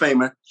Hall of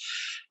Famer,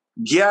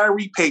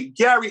 Gary Payton.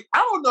 Gary, I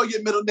don't know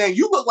your middle name.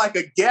 You look like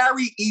a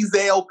Gary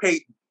Ezell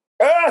Payton.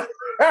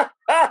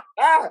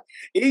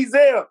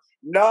 Ezell.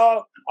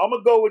 No, I'm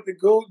gonna go with the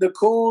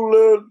cool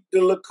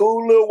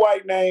little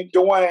white name,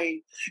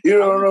 Dwayne. You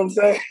know what I'm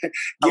saying?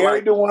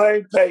 Gary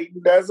Dwayne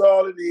Payton. That's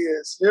all it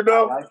is. You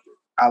know.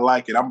 I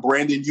like it. I'm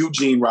Brandon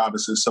Eugene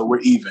Robinson, so we're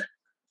even.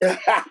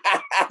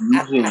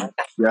 Eugene,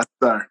 yes,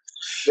 sir.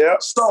 Yeah.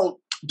 So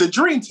the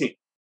Dream Team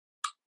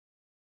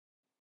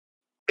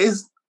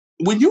is,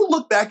 when you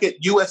look back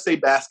at USA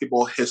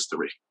basketball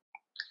history,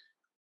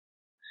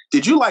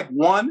 did you like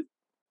 1,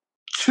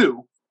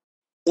 2,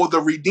 or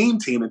the Redeem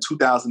Team in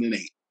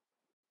 2008?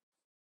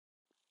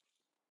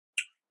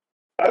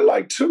 I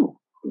like 2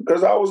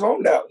 because I was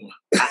on that one.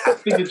 I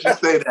figured you'd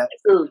say that.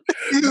 2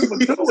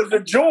 was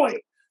the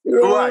joint. You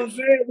know what I'm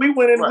saying? We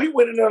went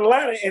in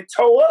Atlanta and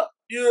toe up.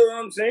 You know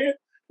what I'm saying?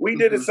 We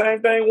did the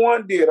same thing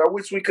 1 did. I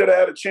wish we could have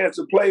had a chance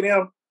to play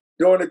them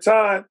during the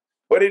time,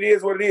 but it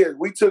is what it is.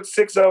 We took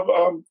 6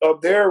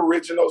 of their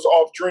originals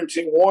off Dream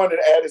Team 1 and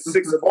added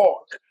 6 of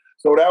ours.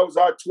 So that was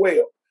our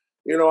 12.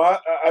 You know,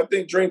 I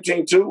think Dream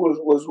Team 2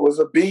 was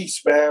a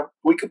beast, man.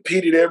 We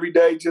competed every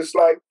day just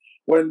like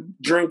when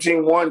Dream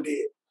Team 1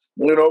 did.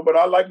 You know, but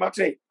I like my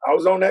team. I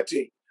was on that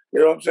team. You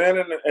know what I'm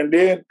saying? And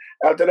then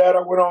after that,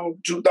 I went on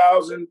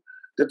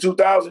the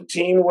 2000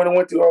 team. When I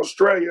went to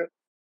Australia,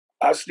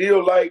 I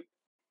still like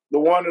the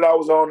one that I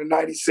was on in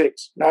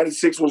 96.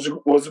 96 was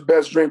the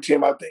best Dream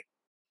Team, I think.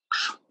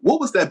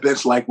 What was that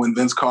bench like when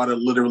Vince Carter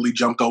literally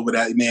jumped over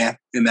that man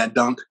in that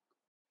dunk?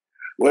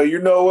 Well, you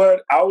know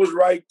what? I was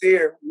right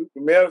there.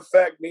 Matter of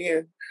fact, me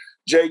and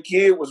Jay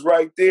Kidd was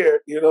right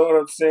there. You know what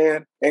I'm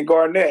saying? And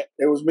Garnett.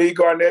 It was me,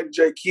 Garnett, and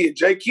Jay Kidd.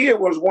 Jay Kidd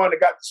was one that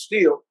got the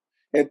steal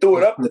and threw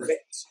it up to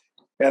Vince.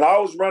 And I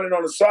was running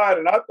on the side,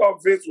 and I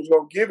thought Vince was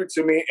going to give it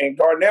to me, and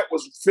Garnett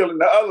was filling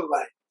the other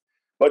lane.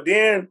 But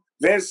then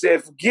Vince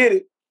said, forget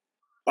it.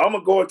 I'm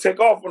going to go and take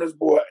off on this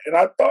boy. And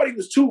I thought he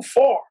was too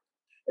far.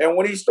 And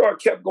when he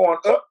kept going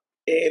up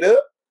and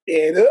up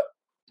and up,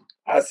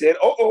 I said,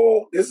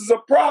 this is a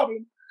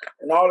problem.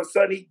 And all of a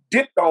sudden, he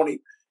dipped on him,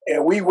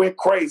 and we went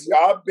crazy.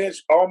 Our bench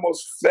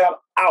almost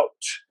fell out.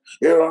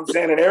 You know what I'm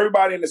saying? And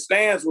everybody in the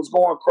stands was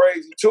going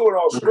crazy, too, in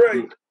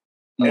Australia.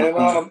 And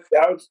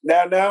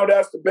now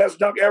that's the best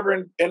dunk ever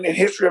in the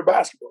history of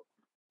basketball.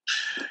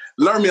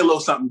 Learn me a little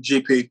something,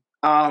 GP.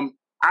 I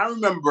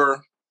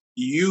remember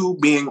you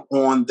being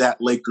on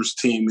that Lakers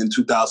team in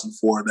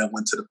 2004 that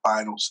went to the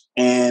finals.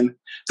 And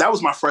that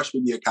was my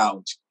freshman year of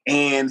college.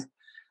 And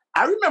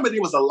I remember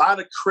there was a lot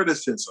of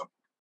criticism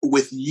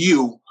with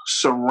you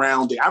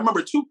surrounding. I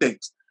remember 2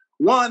 things.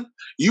 One,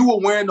 you were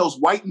wearing those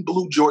white and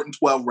blue Jordan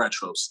 12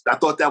 retros. I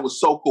thought that was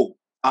so cool.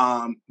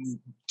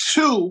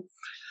 Two,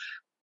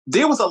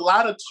 there was a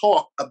lot of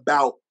talk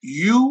about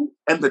you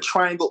and the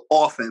triangle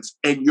offense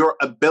and your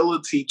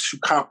ability to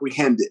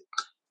comprehend it.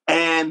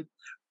 And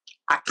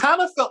I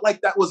kind of felt like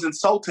that was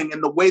insulting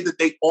in the way that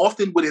they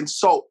often would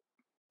insult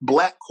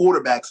black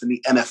quarterbacks in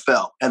the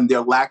NFL and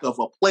their lack of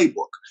a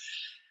playbook.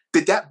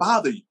 Did that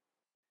bother you?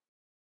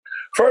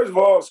 First of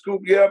all,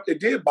 Scoop, it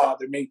did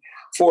bother me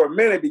for a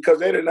minute because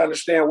they didn't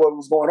understand what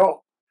was going on.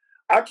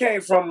 I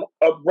came from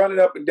running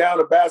up and down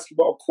the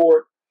basketball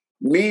court,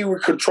 me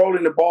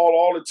controlling the ball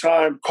all the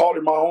time,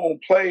 calling my own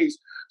plays,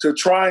 to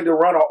trying to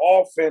run an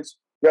offense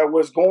that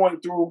was going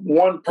through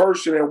one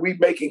person and we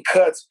making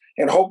cuts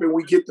and hoping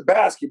we get the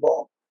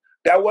basketball.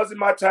 That wasn't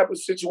my type of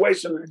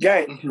situation in the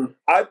game. Mm-hmm.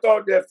 I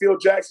thought that Phil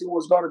Jackson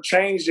was going to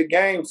change the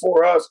game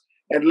for us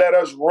and let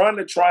us run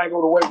the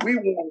triangle the way we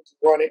wanted to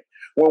run it.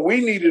 When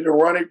we needed to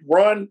run it,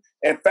 run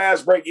and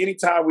fast break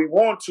anytime we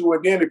want to.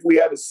 And then if we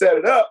had to set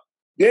it up,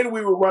 then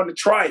we would run the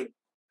triangle.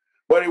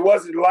 But it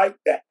wasn't like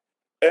that.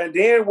 And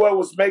then what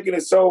was making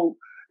it so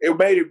it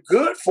made it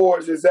good for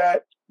us is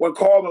that when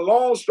Karl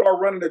Malone started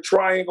running the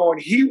triangle and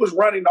he was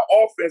running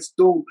the offense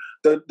through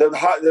the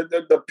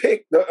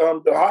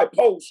high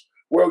post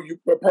where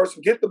the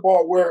person get the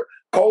ball where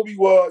Kobe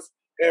was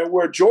and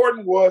where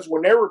Jordan was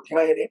when they were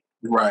playing it,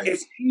 right.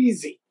 It's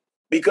easy.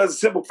 Because the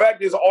simple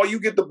fact is, all you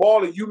get the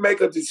ball and you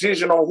make a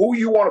decision on who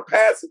you want to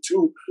pass it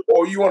to,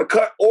 or you want to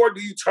cut, or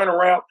do you turn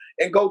around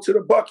and go to the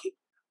bucket?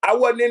 I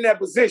wasn't in that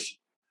position.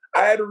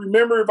 I had to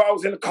remember if I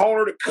was in the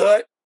corner to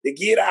cut, to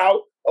get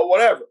out, or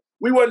whatever.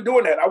 We wasn't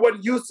doing that. I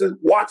wasn't used to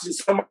watching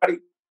somebody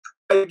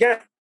play a game.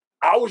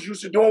 I was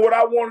used to doing what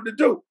I wanted to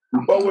do.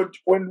 Mm-hmm.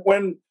 But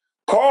when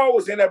Karl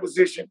was in that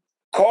position,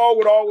 Karl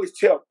would always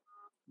tell me,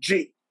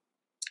 G,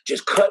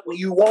 just cut when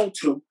you want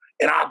to,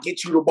 and I'll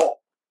get you the ball.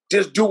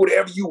 Just do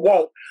whatever you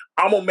want.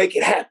 I'm going to make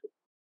it happen.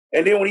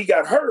 And then when he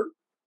got hurt,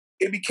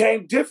 it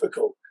became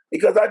difficult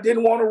because I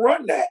didn't want to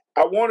run that.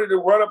 I wanted to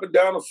run up and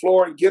down the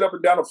floor and get up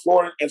and down the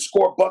floor and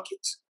score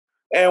buckets.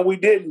 And we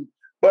didn't.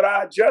 But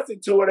I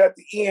adjusted to it at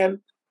the end,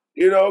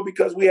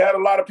 because we had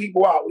a lot of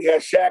people out. We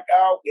had Shaq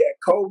out. We had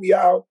Kobe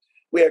out.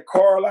 We had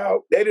Karl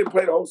out. They didn't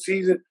play the whole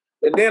season.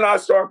 And then I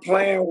started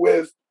playing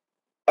with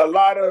a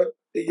lot of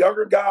the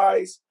younger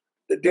guys,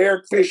 the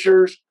Derek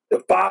Fishers,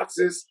 the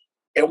Foxes,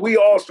 and we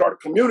all started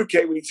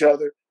communicating with each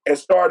other and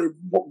started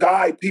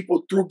guiding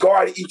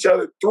each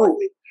other through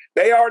it.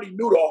 They already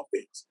knew the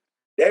offense.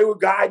 They were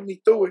guiding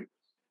me through it.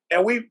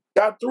 And we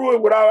got through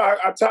it with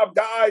our top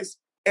guys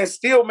and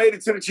still made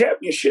it to the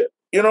championship.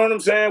 You know what I'm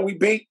saying? We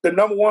beat the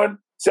number one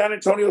San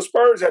Antonio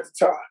Spurs at the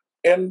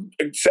time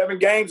in 7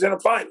 games in the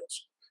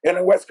finals, in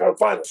the West Coast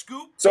Finals.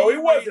 So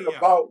it wasn't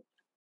about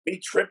me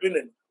tripping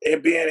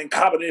and being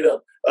incompetent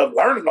of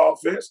learning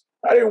offense.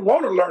 I didn't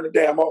want to learn the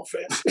damn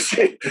offense.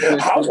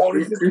 I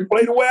wanted to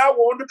play the way I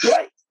wanted to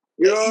play.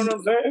 You know what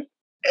I'm saying?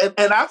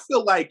 And I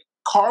feel like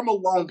Karl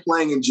Malone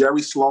playing in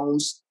Jerry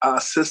Sloan's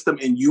system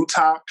in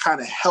Utah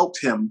kind of helped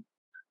him.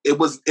 It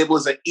was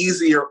an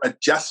easier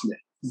adjustment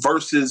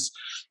versus,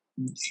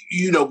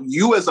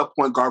 you as a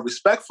point guard,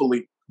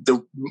 respectfully,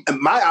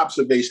 my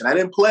observation, I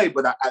didn't play,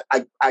 but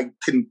I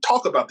can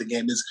talk about the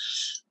game, is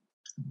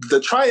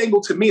the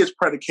triangle to me is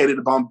predicated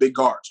upon big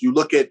guards. You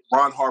look at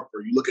Ron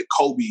Harper, you look at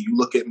Kobe, you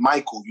look at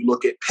Michael, you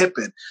look at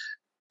Pippen.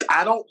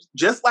 I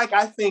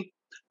think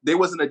there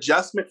was an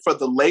adjustment for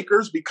the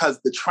Lakers because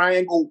the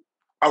triangle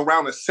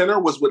around the center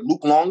was with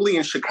Luke Longley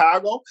in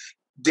Chicago.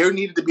 There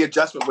needed to be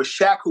adjustment with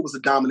Shaq, who was a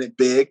dominant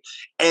big.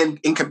 And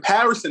in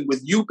comparison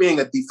with you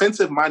being a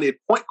defensive-minded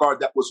point guard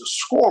that was a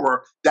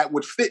scorer that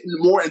would fit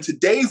more in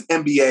today's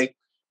NBA,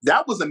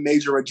 that was a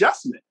major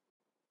adjustment.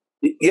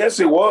 Yes,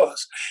 it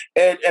was.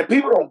 And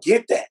people don't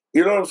get that.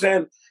 You know what I'm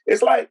saying?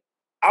 It's like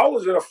I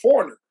was a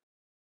foreigner.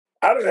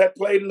 I had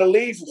played in the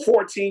league for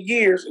 14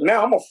 years, and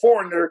now I'm a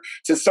foreigner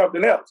to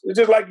something else. It's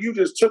just like you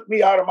just took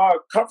me out of my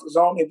comfort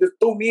zone and just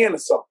threw me into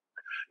something.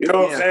 You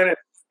know what I'm saying?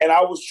 And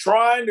I was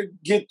trying to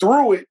get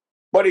through it,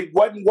 but it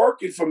wasn't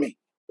working for me.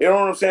 You know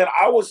what I'm saying?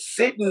 I was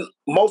sitting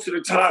most of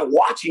the time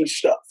watching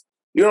stuff.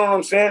 You know what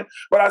I'm saying?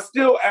 But I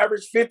still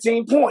averaged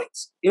 15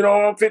 points,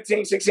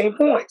 15, 16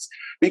 points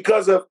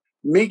because of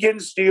me getting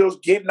steals,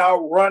 getting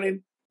out,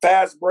 running,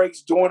 fast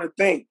breaks, doing a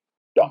thing.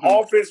 The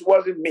offense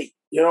wasn't me.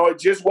 It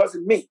just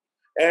wasn't me.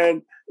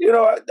 And,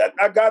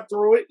 I got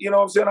through it, you know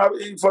what I'm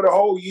saying, for the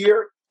whole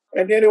year.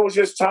 And then it was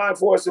just time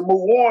for us to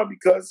move on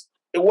because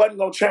it wasn't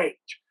going to change.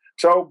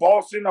 So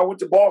Boston, I went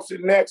to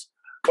Boston next.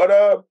 But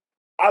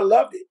I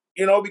loved it,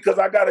 because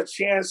I got a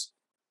chance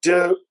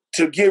to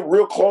get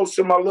real close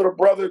to my little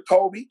brother,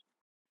 Kobe,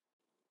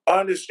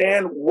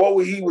 understand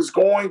what he was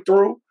going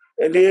through.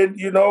 And then,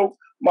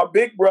 my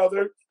big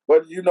brother,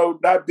 but,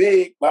 not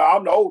big,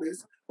 I'm the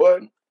oldest,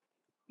 but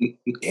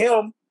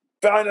him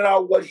finding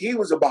out what he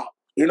was about,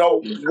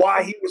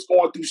 why he was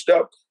going through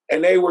stuff.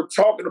 And they were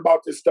talking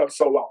about this stuff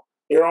so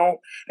long,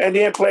 and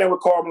then playing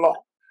with Karl Malone.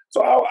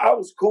 So I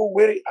was cool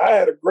with it. I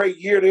had a great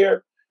year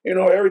there.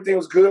 Everything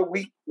was good.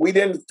 We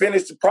didn't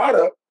finish the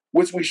product,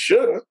 which we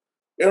should have.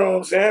 You know what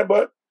I'm saying?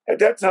 But at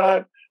that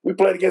time, we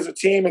played against a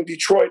team in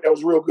Detroit that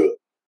was real good.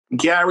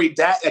 Gary,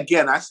 that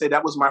again, I say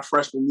that was my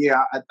freshman year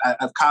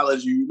of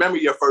college. You remember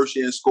your first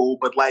year in school,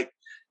 but like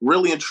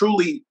really and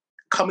truly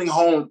coming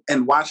home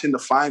and watching the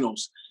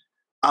finals,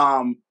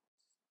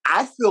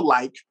 I feel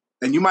like,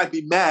 and you might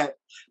be mad,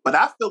 but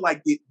I feel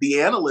like the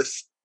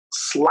analysts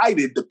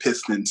slighted the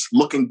Pistons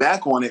looking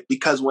back on it,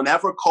 because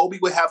whenever Kobe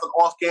would have an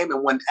off game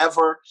and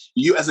whenever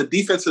you, as a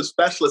defensive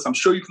specialist, I'm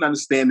sure you can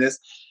understand this,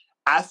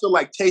 I feel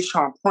like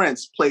Tayshaun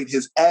Prince played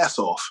his ass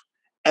off.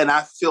 And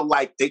I feel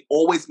like they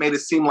always made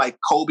it seem like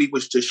Kobe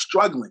was just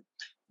struggling.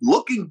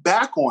 Looking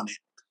back on it,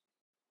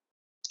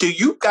 do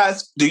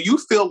you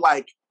feel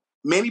like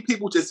many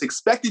people just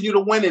expected you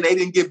to win and they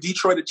didn't give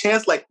Detroit a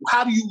chance? Like,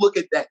 how do you look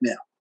at that now?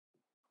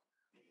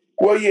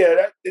 Well,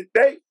 yeah,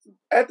 they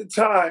at the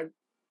time,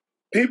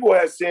 people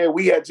had said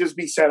we had just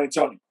beat San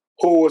Antonio,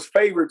 who was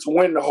favored to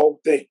win the whole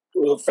thing,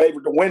 who was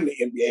favored to win the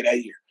NBA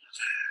that year.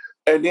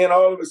 And then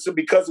all of a sudden,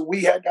 because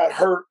we had got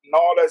hurt and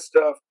all that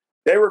stuff,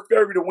 they were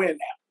favored to win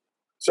now.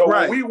 So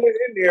when we went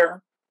in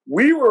there,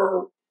 we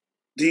were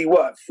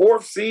the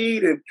fourth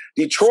seed, and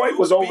Detroit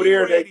was over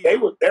there.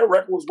 Their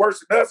record was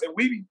worse than us, and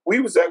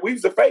we was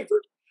the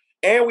favorite,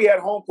 and we had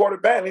home court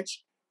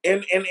advantage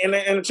in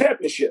the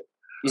championship.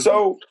 Mm-hmm.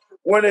 So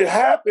when it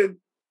happened,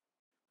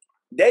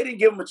 they didn't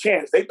give them a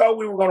chance. They thought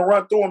we were going to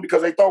run through them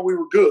because they thought we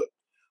were good,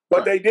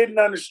 but they didn't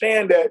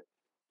understand that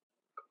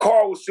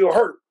Carl was still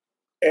hurt,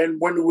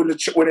 and when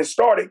it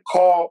started,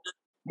 Carl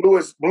blew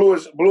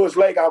his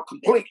leg out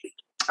completely.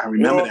 I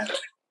remember that.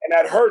 And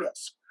that hurt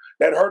us.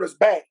 That hurt us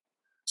bad.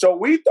 So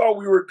we thought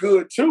we were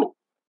good too.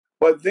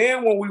 But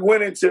then when we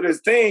went into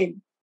this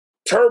thing,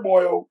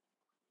 turmoil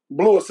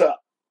blew us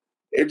up.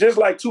 It just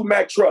like two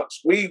Mack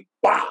trucks. We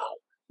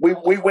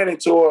went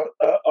into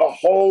a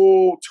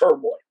whole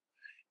turmoil.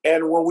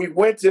 And when we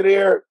went to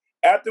there,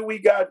 after we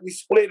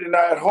split and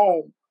at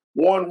home,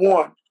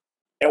 1-1,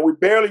 and we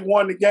barely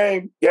won the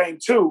game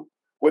 2,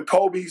 with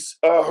Kobe's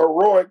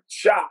heroic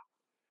shot.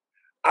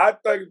 I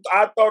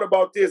thought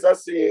about this. I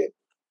said,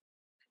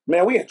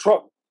 man, we in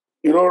trouble.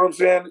 You know what I'm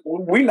saying?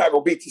 We're not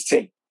going to beat this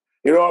team.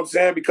 You know what I'm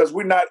saying? Because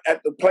we're not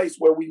at the place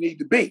where we need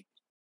to be.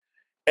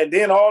 And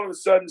then all of a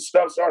sudden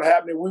stuff started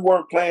happening. We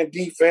weren't playing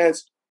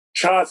defense.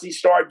 Chauncey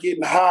started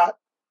getting hot.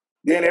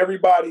 Then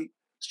everybody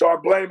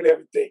started blaming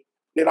everything.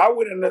 Then I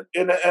went in the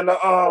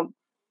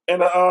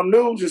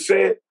news and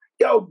said,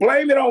 yo,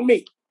 blame it on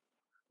me.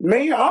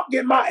 Man, I'm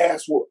getting my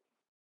ass whooped.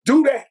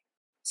 Do that.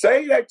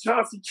 Say that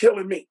Chauncey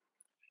killing me.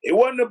 It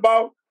wasn't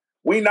about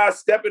we not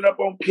stepping up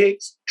on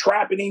picks,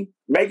 trapping him,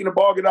 making the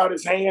ball get out of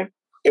his hand.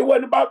 It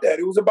wasn't about that.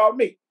 It was about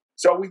me.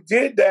 So we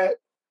did that,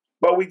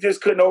 but we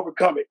just couldn't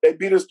overcome it. They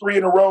beat us 3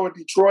 in a row in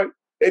Detroit.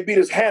 They beat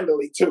us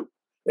handily, too.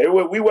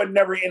 We were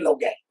never in no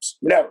games.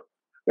 Never.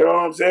 You know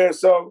what I'm saying?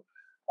 So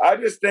I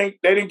just think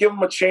they didn't give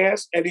them a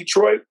chance, and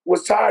Detroit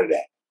was tired of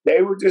that.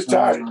 They were just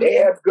tired. Mm-hmm. They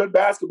have good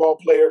basketball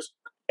players,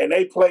 and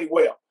they played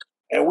well.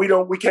 And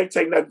we can't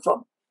take nothing from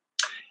them.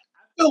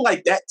 I feel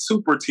like that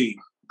super team,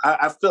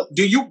 I feel.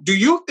 Do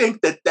you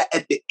think that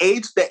at the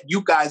age that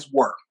you guys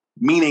were,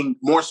 meaning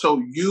more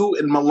so you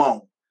and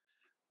Malone,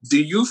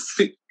 do you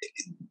feel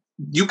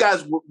you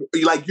guys were,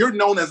 like, you're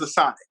known as a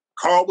Sonic?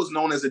 Carl was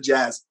known as a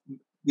Jazz,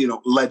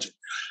 legend.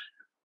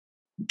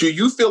 Do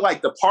you feel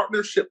like the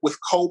partnership with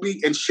Kobe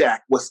and Shaq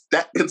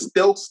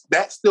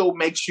still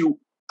makes you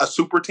a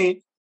super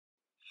team?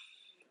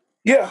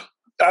 Yeah,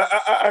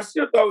 I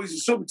still thought he was a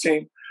super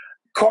team.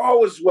 Carl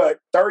was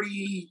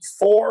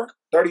 34,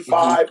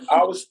 35. Mm-hmm.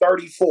 I was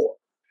 34.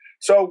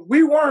 So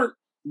we weren't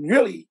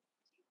really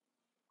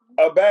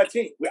a bad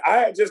team. I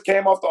had just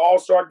came off the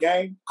All-Star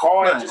game.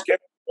 Carl had just came off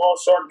the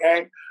All-Star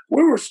game.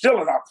 We were still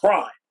in our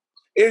prime.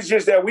 It's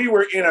just that we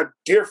were in a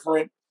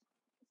different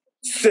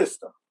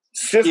system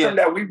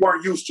that we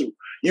weren't used to.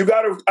 You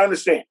got to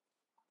understand,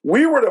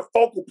 we were the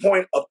focal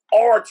point of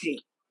our team.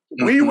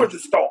 Mm-hmm. We were the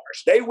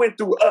stars. They went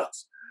through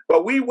us.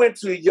 But we went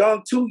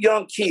to two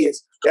young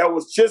kids that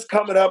was just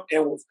coming up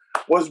and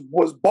was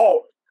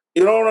balling.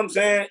 You know what I'm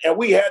saying? And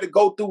we had to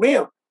go through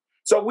them.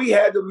 So we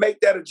had to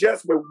make that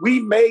adjustment. We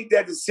made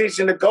that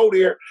decision to go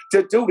there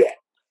to do that.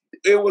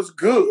 It was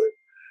good.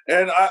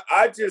 And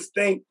I just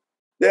think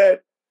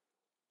that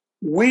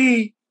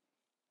we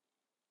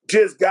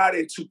just got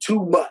into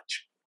too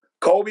much.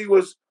 Kobe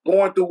was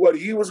going through what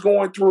he was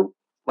going through.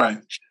 Right.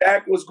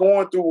 Shaq was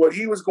going through what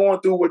he was going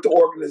through with the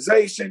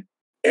organization.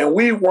 And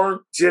we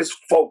weren't just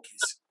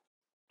focused.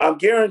 I'm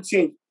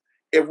guaranteeing,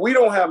 if we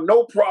don't have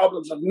no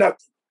problems of nothing,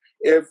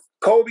 if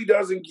Kobe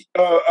doesn't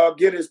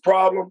get his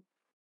problem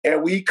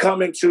and we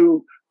come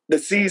into the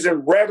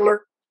season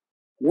regular,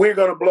 we're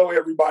going to blow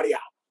everybody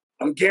out.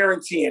 I'm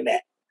guaranteeing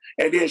that.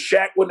 And then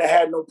Shaq wouldn't have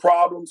had no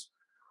problems.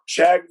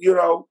 Shaq,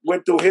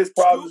 went through his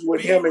problems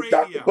with him and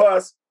Dr.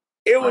 Buss.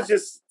 It was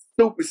just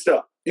stupid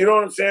stuff. You know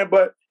what I'm saying?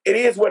 But it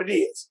is what it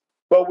is.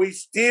 But we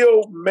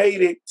still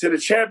made it to the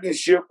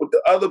championship with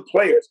the other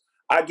players.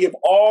 I give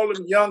all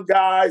them young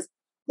guys,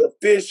 the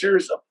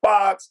Fishers, the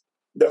Fox,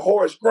 the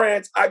Horace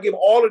Grants, I give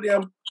all of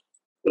them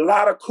a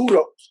lot of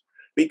kudos.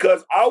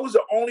 because I was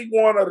the only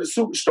one of the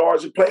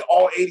superstars to play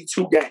all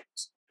 82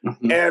 games.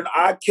 Mm-hmm. And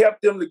I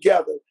kept them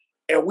together.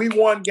 And we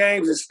won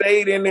games and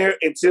stayed in there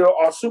until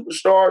our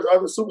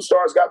other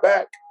superstars got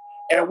back.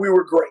 And we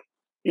were great.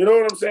 You know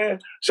what I'm saying?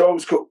 So it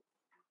was cool.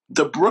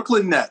 The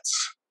Brooklyn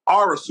Nets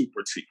are a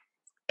super team.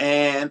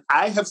 And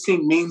I have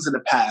seen memes in the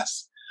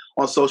past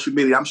on social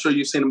media, I'm sure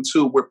you've seen them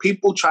too, where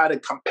people try to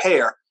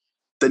compare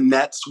the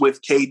Nets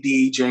with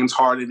KD, James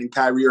Harden, and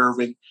Kyrie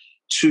Irving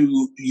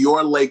to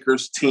your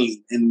Lakers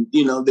team. And,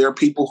 you know, there are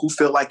people who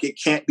feel like it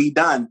can't be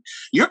done.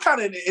 You're kind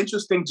of in an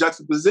interesting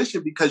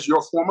juxtaposition because you're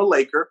a former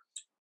Laker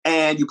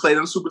and you played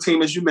on a super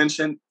team, as you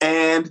mentioned,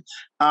 and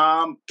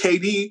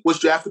KD was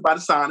drafted by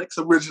the Sonics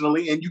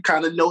originally, and you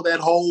kind of know that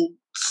whole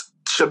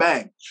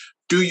shebang.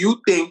 Do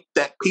you think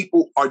that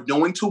people are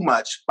doing too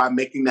much by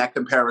making that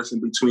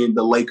comparison between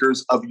the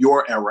Lakers of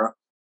your era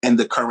and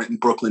the current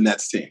Brooklyn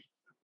Nets team?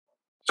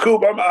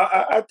 Scoop,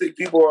 I think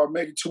people are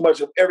making too much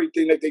of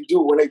everything that they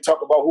do when they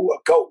talk about who a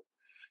GOAT.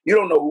 You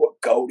don't know who a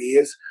GOAT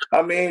is.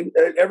 I mean,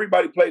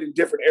 everybody played in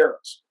different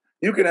eras.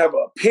 You can have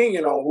an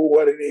opinion on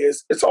what it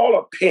is. It's all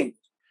opinion.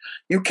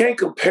 You can't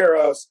compare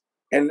us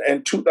in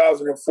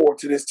 2004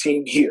 to this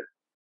team here.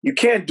 You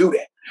can't do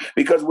that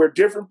because we're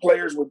different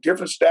players with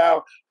different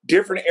style,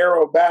 different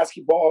era of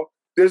basketball.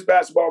 This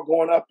basketball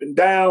going up and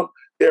down.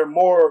 They're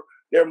more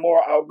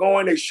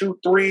outgoing. They shoot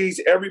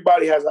threes.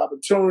 Everybody has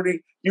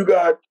opportunity. You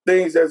got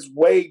things that's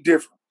way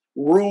different.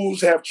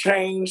 Rules have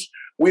changed.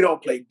 We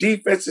don't play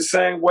defense the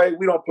same way.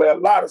 We don't play a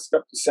lot of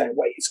stuff the same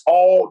way. It's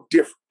all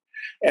different.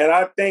 And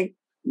I think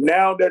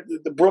now that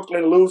the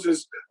Brooklyn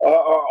loses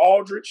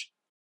Aldridge,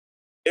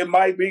 it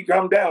might be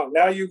come down.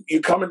 Now you're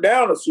coming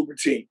down a super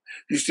team.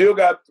 You still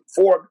got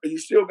four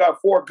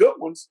good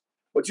ones,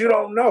 but you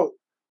don't know.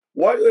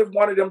 What if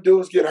one of them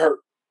dudes get hurt?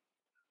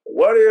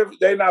 What if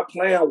they're not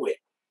playing with?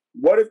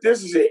 What if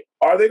this is it?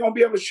 Are they going to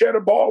be able to share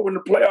the ball when the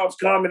playoffs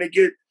come and they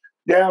get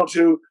down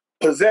to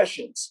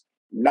possessions,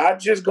 not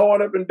just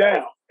going up and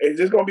down? It's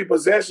just going to be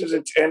possessions,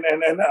 and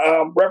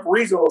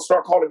referees will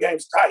start calling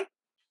games tight.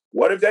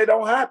 What if they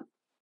don't happen?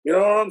 You know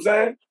what I'm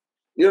saying?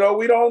 You know,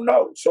 we don't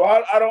know. So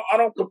I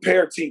don't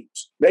compare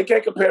teams. They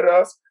can't compare to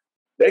us.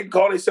 They can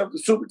call themselves the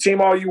super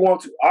team all you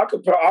want to. I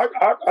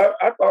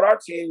thought our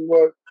team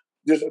was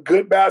just a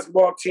good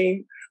basketball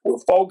team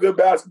with 4 good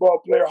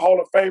basketball player Hall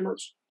of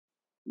Famers,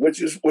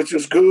 which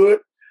is good.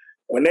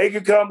 When they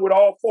can come with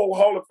all 4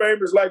 Hall of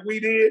Famers like we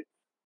did,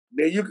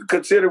 then you can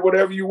consider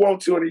whatever you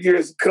want to in the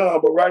years to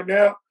come. But right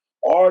now,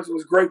 ours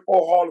was great 4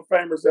 Hall of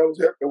Famers.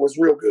 It was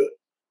real good.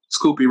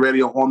 Scoop B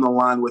Radio on the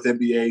line with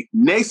NBA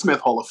Naismith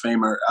Hall of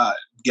Famer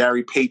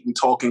Gary Payton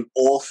talking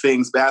all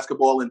things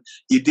basketball. And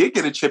you did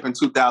get a chip in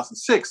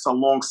 2006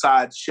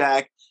 alongside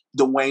Shaq,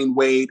 Dwayne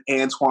Wade,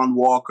 Antoine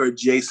Walker,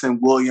 Jason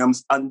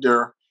Williams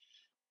under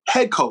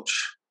head coach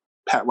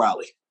Pat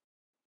Riley.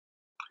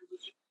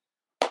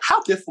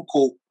 How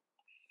difficult?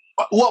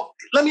 Well,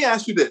 let me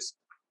ask you this.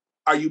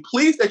 Are you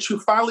pleased that you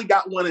finally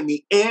got one in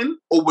the end,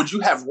 or would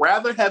you have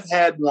rather have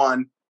had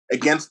one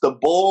against the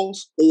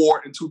Bulls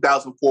or in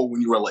 2004 when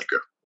you were a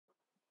Laker?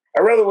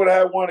 I rather would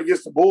have had one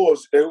against the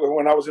Bulls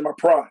when I was in my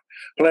prime,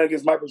 playing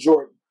against Michael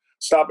Jordan,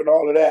 stopping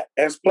all of that.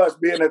 And plus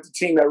being at the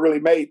team that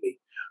really made me,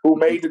 who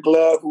made the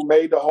glove, who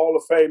made the Hall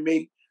of Fame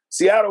me.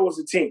 Seattle was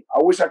a team. I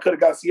wish I could have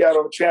got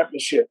Seattle a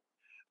championship.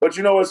 But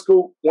you know what's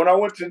cool? When I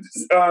went to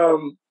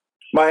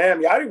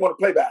Miami, I didn't want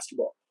to play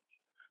basketball.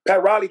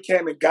 Pat Riley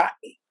came and got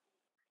me,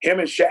 him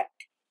and Shaq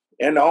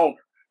and the owner.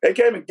 They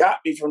came and got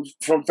me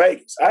from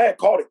Vegas. I had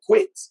called it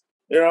quits,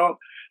 you know,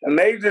 and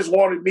they just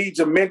wanted me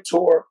to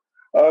mentor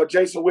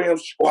Jason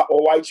Williams or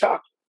White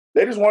Chocolate.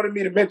 They just wanted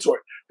me to mentor.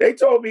 They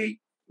told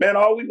me, man,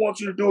 all we want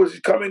you to do is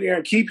come in here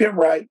and keep him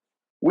right.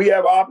 We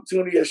have an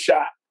opportunity, a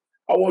shot.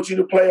 I want you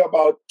to play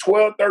about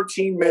 12,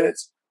 13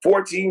 minutes,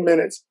 14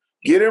 minutes,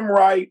 get him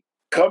right,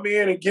 come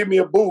in and give me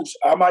a boost.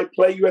 I might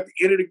play you at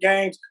the end of the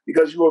games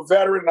because you're a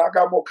veteran and I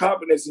got more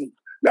confidence in you.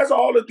 That's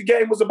all that the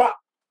game was about.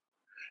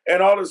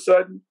 And all of a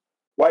sudden,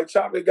 White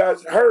Chocolate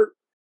guys hurt,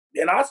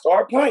 then I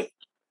start playing.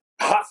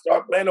 I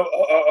start playing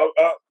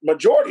a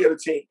majority of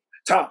the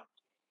time.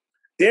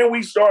 Then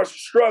we start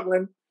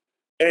struggling,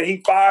 and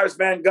he fires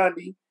Van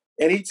Gundy,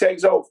 and he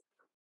takes over.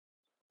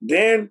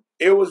 Then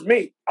it was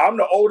me. I'm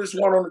the oldest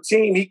one on the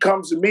team. He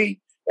comes to me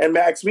and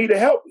asks me to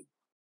help him.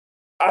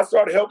 I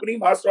started helping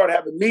him. I started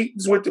having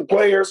meetings with the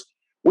players.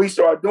 We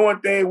started doing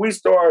things. We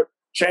started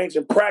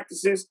changing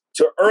practices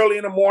to early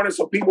in the morning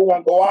so people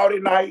won't go out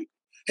at night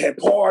and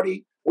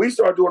party. We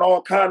started doing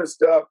all kind of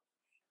stuff.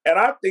 And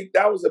I think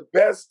that was the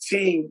best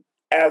team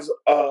as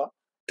a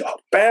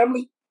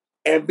family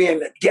and being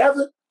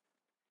together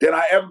than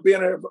I ever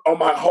been on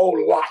my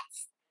whole life.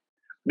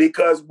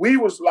 Because we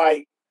was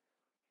like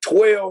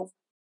 12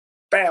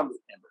 family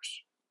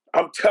members.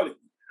 I'm telling you.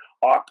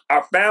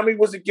 Our family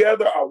was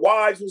together. Our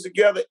wives was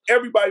together.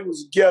 Everybody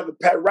was together.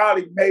 Pat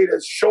Riley made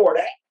us sure of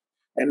that.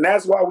 And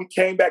that's why we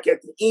came back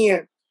at the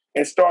end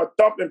and started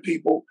thumping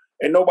people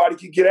and nobody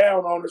could get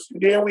down on us.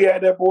 And then we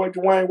had that boy,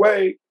 Dwayne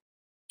Wade,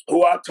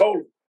 who I told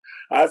him.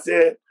 I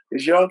said,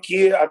 this young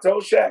kid, I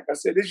told Shaq, I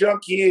said, this young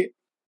kid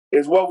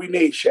is what we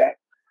need, Shaq.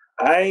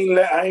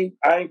 I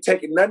ain't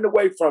taking nothing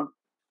away from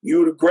you.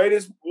 You the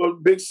greatest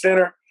big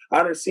center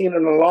I've seen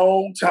in a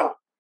long time.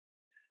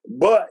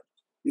 But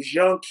this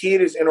young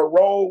kid is in a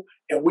role,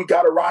 and we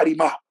got to ride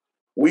him out.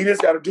 We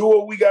just got to do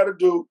what we got to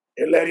do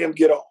and let him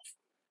get off.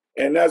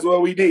 And that's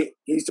what we did.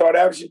 He started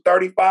averaging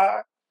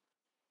 35.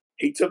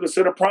 He took us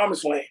to the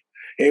promised land.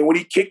 And when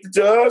he kicked it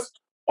to us,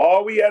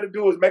 all we had to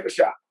do was make a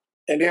shot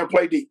and then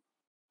play deep.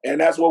 And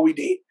that's what we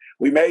did.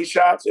 We made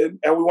shots, and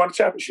we won the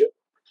championship.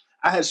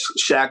 I had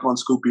Shaq on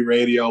Scoop B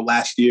Radio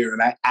last year,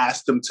 and I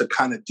asked him to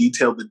kind of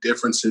detail the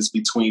differences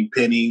between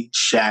Penny,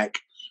 Shaq,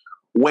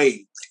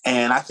 Wade.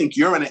 And I think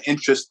you're in an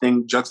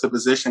interesting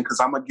juxtaposition because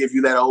I'm going to give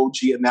you that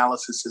OG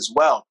analysis as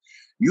well.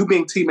 You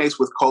being teammates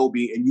with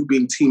Kobe and you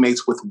being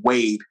teammates with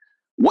Wade,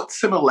 what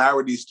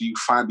similarities do you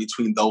find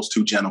between those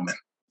two gentlemen?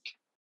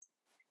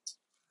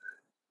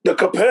 The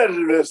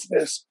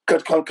competitiveness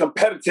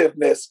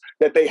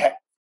that they have.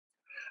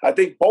 I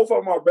think both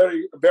of them are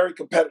very, very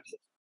competitive.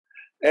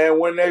 And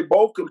when they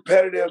both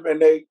competitive and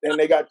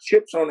they got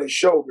chips on their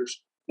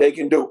shoulders, they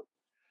can do it.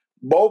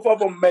 Both of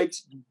them make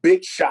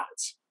big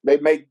shots. They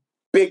make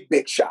big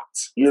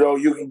shots. You know,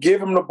 you can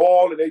give them the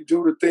ball and they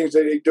do the things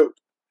that they do.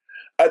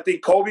 I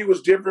think Kobe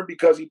was different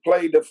because he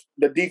played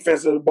the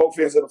defense of both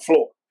ends of the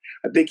floor.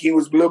 I think he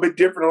was a little bit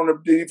different on the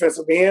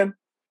defensive end.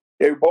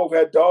 They both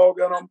had dog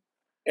in them.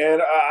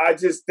 And I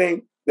just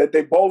think that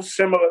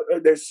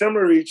they're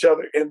similar to each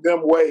other in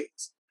them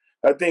ways.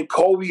 I think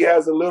Kobe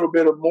has a little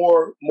bit of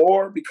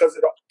more because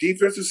of the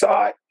defensive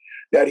side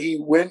that he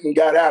went and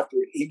got after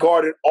it. He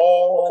guarded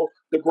all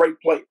the great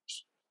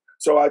players.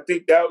 So I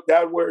think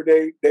that's where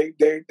they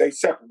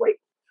separate.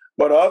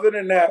 But other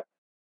than that,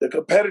 the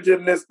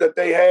competitiveness that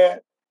they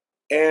had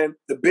and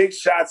the big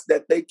shots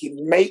that they can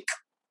make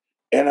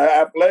and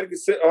athletic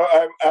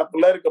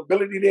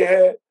ability they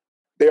had,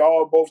 they're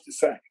all both the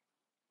same.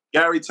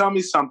 Gary, tell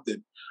me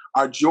something.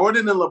 Are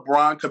Jordan and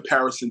LeBron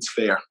comparisons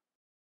fair?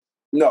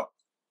 No.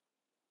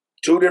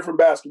 Two different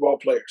basketball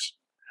players.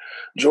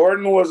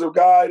 Jordan was a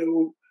guy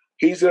who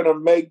he's going to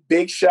make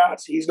big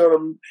shots. He's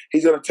going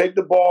to take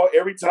the ball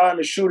every time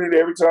and shoot it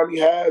every time he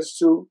has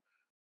to.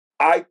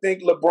 I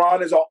think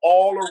LeBron is an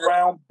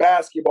all-around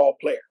basketball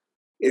player.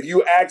 If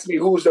you ask me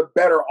who's the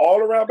better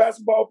all-around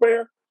basketball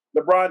player,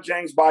 LeBron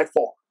James by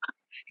far.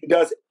 He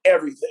does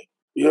everything.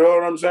 You know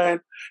what I'm saying?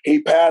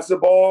 He passed the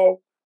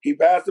ball. He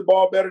passed the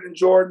ball better than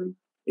Jordan.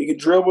 He can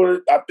dribble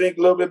it, I think,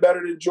 a little bit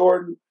better than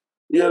Jordan.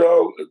 You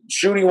know,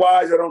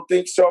 shooting-wise, I don't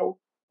think so.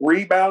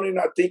 Rebounding,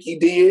 I think he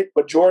did,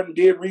 but Jordan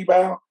did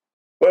rebound.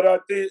 But I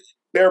think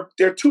they're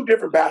two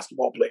different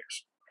basketball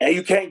players, and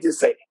you can't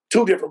just say that.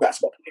 Two different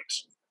basketball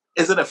players.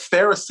 Is it a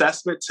fair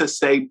assessment to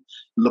say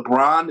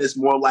LeBron is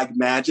more like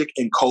Magic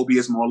and Kobe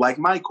is more like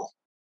Michael?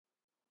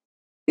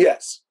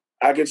 Yes,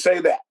 I can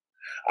say that.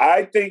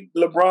 I think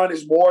LeBron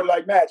is more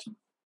like Magic.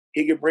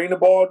 He can bring the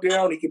ball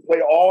down. He can play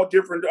all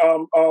different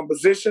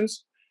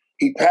positions.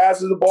 He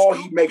passes the ball.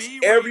 He makes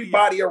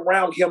everybody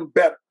around him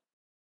better.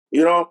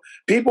 You know,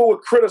 people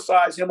would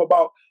criticize him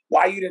about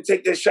why you didn't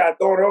take this shot,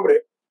 throw it over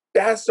there.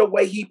 That's the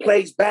way he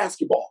plays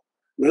basketball.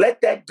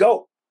 Let that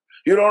go.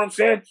 You know what I'm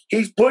saying?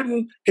 He's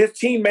putting his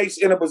teammates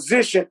in a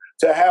position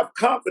to have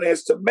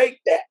confidence to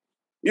make that.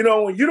 You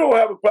know, when you don't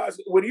have a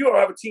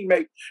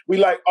teammate, we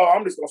like, oh,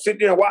 I'm just gonna sit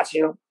there and watch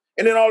him.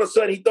 And then all of a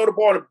sudden he throw the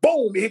ball and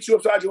boom, it hits you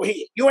upside your head.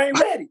 You ain't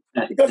ready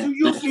because you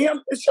used to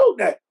him to show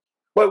that.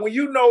 But when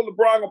you know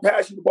LeBron gonna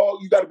pass you the ball,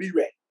 you got to be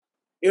ready.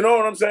 You know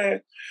what I'm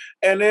saying?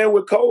 And then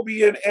with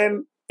Kobe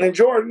and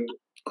Jordan,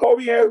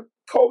 Kobe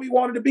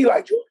wanted to be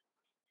like Jordan.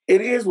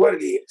 It is what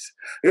it is.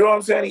 You know what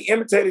I'm saying? He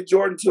imitated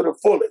Jordan to the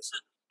fullest,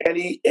 and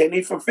he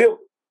fulfilled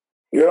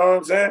it. You know what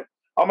I'm saying?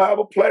 I'm gonna have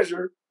a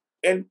pleasure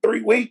in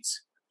 3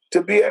 weeks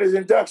to be at his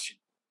induction,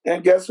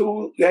 and guess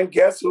who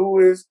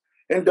is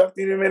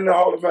inducting him in the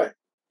Hall of Fame?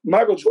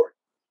 Michael Jordan.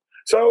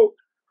 So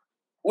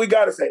we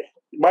got to say that.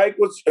 Mike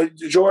was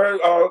Jordan.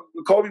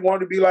 Kobe wanted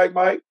to be like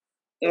Mike,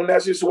 and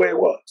that's just the way it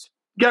was.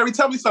 Gary,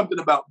 tell me something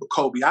about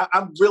Kobe.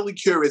 I'm really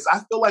curious. I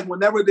feel like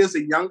whenever there's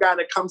a young guy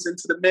that comes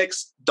into the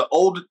mix, the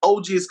old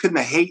OGs couldn't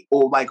hate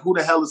or like, who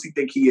the hell does he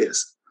think he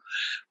is?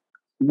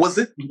 Was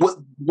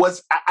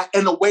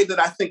in a way that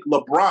I think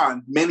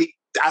LeBron,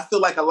 I feel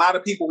like a lot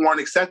of people weren't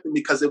accepting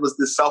because it was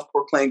this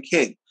self-proclaimed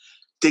king.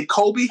 Did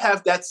Kobe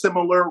have that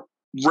similar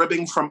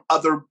ribbing from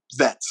other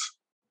vets?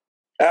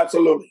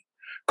 Absolutely.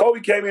 Kobe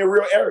came in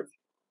real arrogant.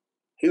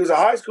 He was a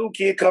high school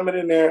kid coming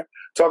in there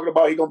talking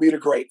about he's going to be the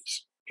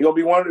greatest. He's going to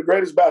be one of the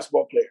greatest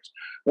basketball players.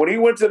 When he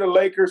went to the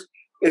Lakers,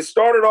 it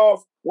started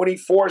off when he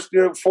forced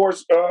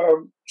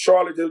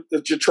Charlotte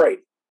to trade.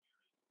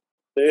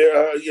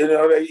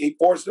 He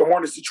forced the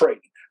Hornets to trade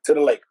to the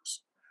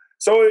Lakers.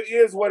 So it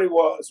is what it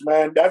was,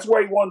 man. That's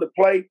where he wanted to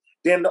play.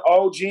 Then the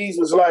OGs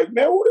was like,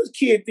 man, who does this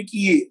kid think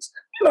he is?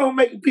 You know,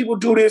 making people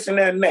do this and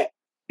that and that.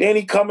 Then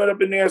he coming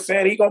up in there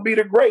saying he's going to be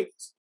the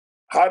greatest.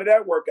 How did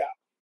that work out?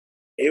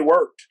 It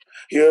worked.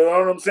 You know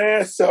what I'm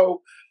saying?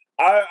 So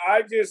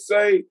I just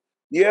say,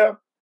 yeah,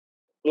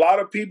 a lot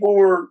of people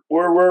were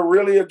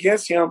really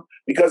against him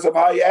because of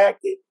how he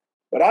acted.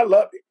 But I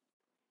loved it.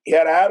 He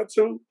had an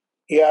attitude.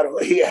 He had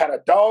a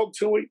dog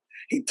to it.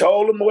 He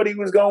told him what he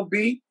was going to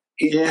be.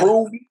 He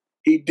proved it.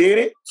 He did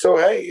it. So,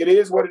 hey, it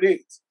is what it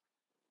is.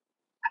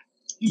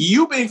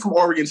 You being from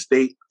Oregon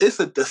State, it's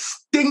a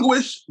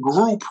distinguished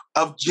group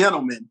of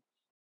gentlemen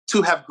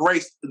to have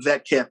graced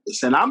that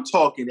campus. And I'm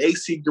talking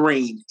AC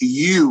Green,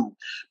 you,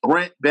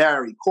 Brent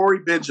Barry, Corey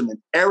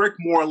Benjamin, Eric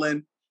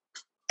Moreland,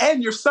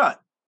 and your son.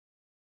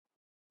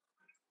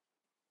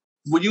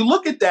 When you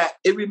look at that,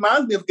 it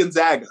reminds me of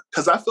Gonzaga,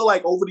 because I feel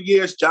like over the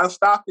years, John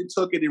Stockton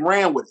took it and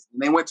ran with it,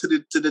 and they went to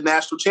the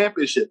national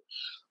championship.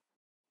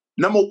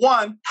 Number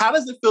one, how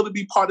does it feel to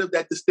be part of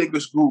that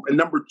distinguished group? And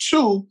number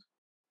two,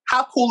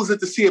 how cool is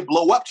it to see it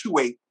blow up to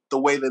 8 the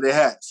way that it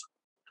has?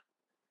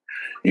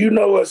 You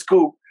know what,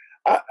 Scoop?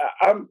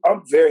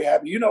 I'm very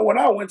happy. You know, when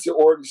I went to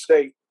Oregon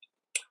State,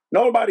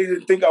 nobody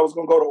didn't think I was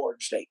going to go to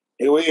Oregon State.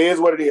 It is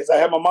what it is. I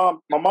had my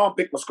mom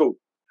picked my school.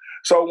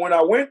 So when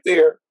I went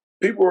there,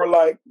 people were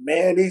like,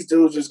 man, these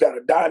dudes just got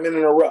a diamond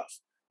in the rough.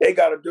 They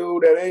got a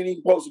dude that ain't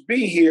even supposed to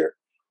be here.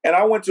 And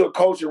I went to a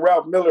coach in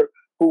Ralph Miller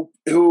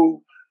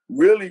who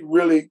really,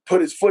 really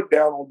put his foot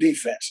down on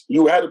defense.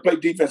 You had to play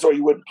defense or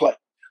you wouldn't play.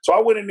 So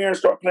I went in there and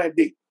started playing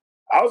deep.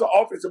 I was an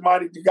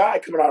offensive-minded guy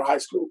coming out of high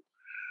school.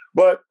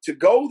 But to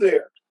go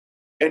there,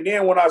 and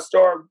then when I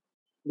started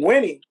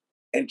winning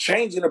and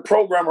changing the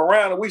program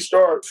around, and we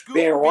started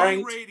being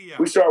ranked,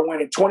 we started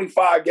winning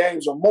 25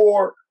 games or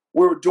more.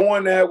 We were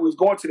doing that. We was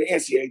going to the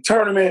NCAA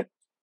tournament.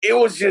 It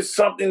was just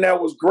something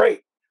that was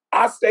great.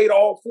 I stayed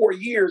all 4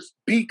 years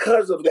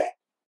because of that,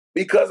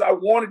 because I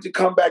wanted to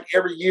come back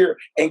every year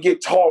and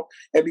get taught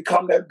and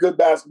become that good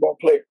basketball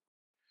player.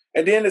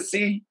 And then to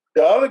see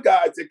the other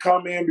guys that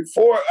come in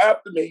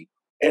after me,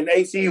 and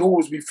AC who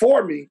was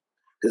before me,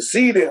 to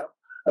see them.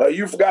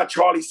 You forgot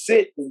Charlie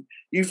Sitton.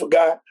 You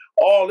forgot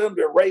all them,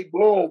 Ray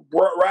Bloom,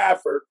 Brett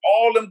Radford,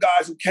 all them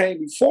guys who came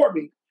before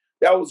me.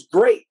 That was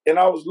great. And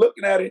I was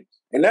looking at it,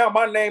 and now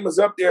my name is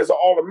up there as an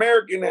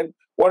All-American and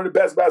one of the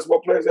best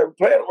basketball players ever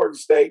played at Oregon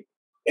State.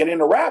 And in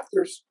the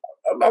Raptors,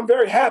 I'm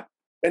very happy.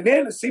 And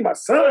then to see my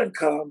son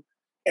come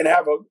and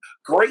have a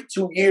great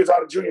 2 years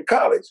out of junior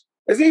college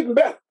is even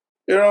better.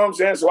 You know what I'm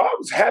saying? So I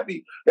was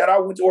happy that I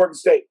went to Oregon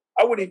State.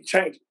 I wouldn't even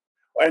change it.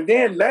 And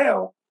then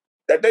now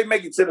that they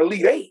make it to the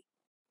Elite Eight,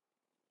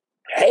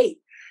 hey,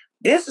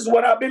 this is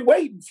what I've been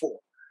waiting for.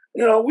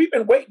 You know, we've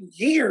been waiting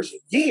years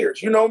and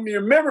years. You know,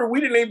 remember,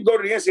 we didn't even go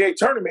to the NCAA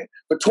tournament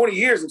for 20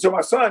 years until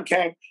my son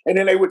came, and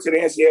then they went to the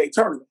NCAA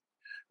tournament.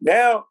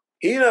 Now,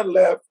 he done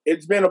left.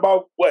 It's been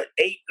about,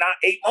 8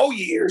 more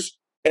years,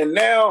 and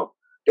now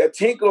that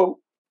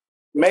Tinkle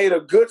made a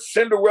good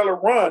Cinderella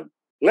run,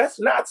 let's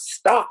not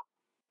stop.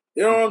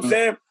 You know what I'm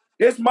saying?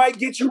 This might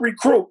get you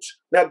recruits.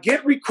 Now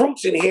get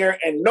recruits in here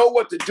and know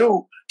what to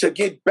do to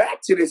get back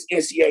to this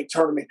NCAA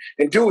tournament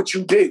and do what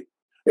you did.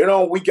 You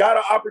know, we got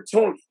an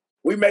opportunity.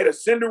 We made a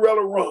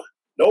Cinderella run.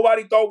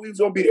 Nobody thought we was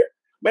going to be there.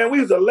 Man, we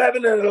was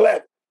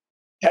 11-11.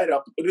 Had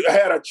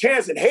a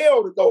chance in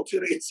hell to go to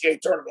the NCAA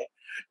tournament.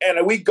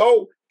 And we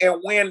go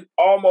and win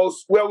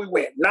we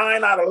win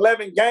 9 out of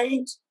 11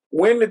 games,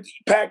 win the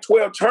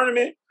Pac-12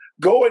 tournament,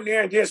 go in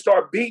there and then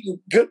start beating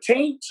good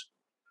teams.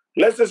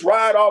 Let's just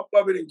ride off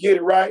of it and get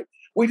it right.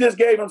 We just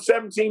gave them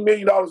 $17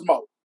 million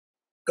more.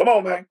 Come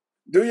on, man.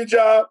 Do your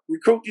job.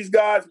 Recruit these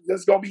guys.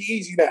 It's going to be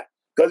easy now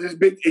because it's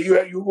big.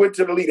 You went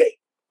to the Elite Eight.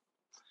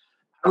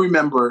 I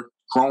remember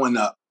growing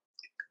up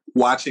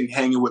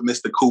hanging with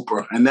Mr.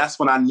 Cooper, and that's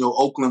when I knew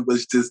Oakland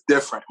was just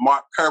different.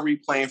 Mark Curry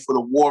playing for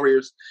the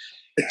Warriors.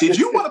 Did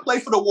you want to play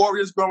for the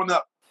Warriors growing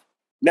up?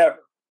 Never.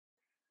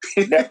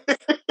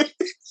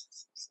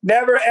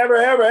 Never, ever,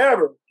 ever,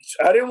 ever.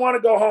 I didn't want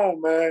to go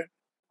home, man.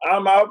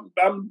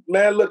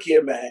 Man, look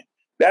here, man.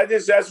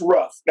 That's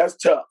rough. That's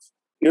tough.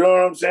 You know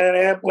what I'm saying?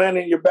 And playing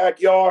in your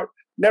backyard.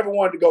 Never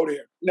wanted to go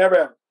there. Never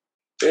ever.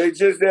 It's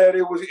just that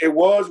it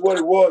was what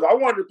it was. I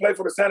wanted to play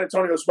for the San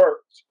Antonio Spurs.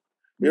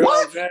 You know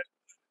what I'm saying?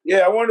 Yeah,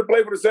 I wanted to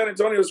play for the San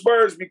Antonio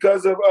Spurs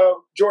because of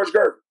George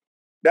Gervin.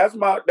 That's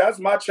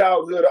my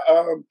childhood.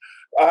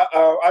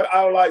 I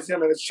idolized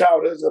him in his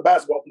childhood as a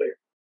basketball player.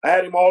 I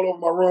had him all over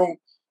my room,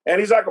 and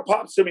he's like a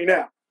pops to me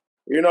now.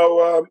 You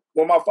know,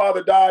 when my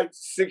father died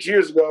 6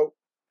 years ago,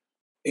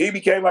 he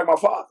became like my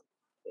father.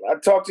 I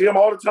talk to him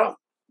all the time.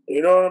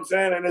 You know what I'm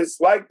saying? And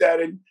it's like that.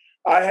 And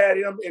I had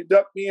him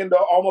induct me into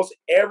almost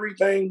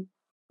everything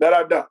that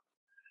I've done.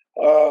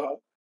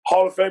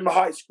 Hall of Fame in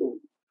high school.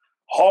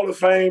 Hall of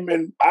Fame,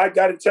 and I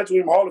got in touch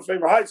with him Hall of Fame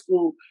in high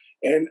school,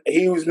 and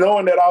he was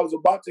knowing that I was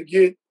about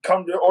to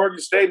come to Oregon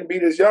State and be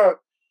this young.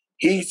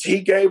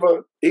 He gave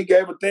a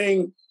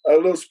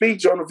little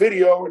speech on the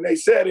video, and they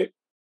said it.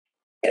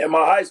 And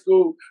my high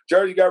school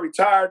jersey got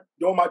retired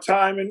during my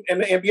time in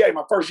the NBA,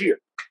 my first year.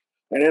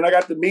 And then I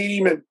got to meet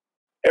him and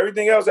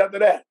everything else after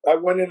that. I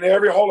went into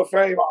every Hall of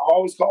Fame. I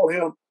always call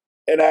him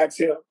and ask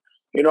him.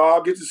 You know,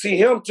 I'll get to see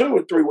him, too,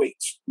 in 3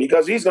 weeks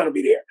because he's going to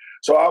be there.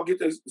 So I'll get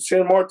to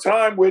spend more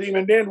time with him.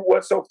 And then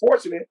what's so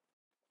fortunate,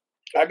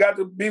 I got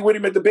to be with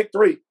him at the Big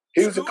Three.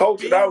 He was a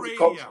coach and I was a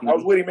coach. I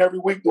was with him every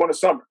week during the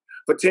summer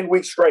for 10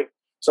 weeks straight.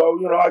 So,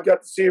 you know, I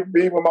got to see him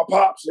be with my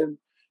pops, and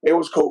it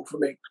was cool for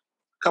me.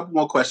 couple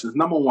more questions.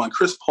 Number one,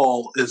 Chris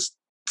Paul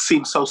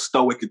seems so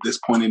stoic at this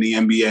point in the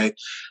NBA.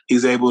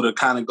 He's able to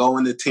kind of go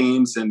into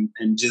teams and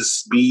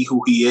just be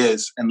who he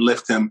is and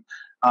lift him.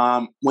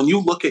 When you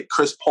look at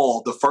Chris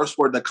Paul, the first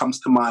word that comes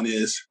to mind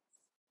is?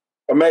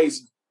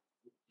 Amazing.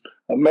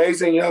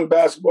 Amazing young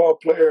basketball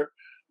player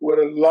with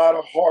a lot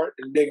of heart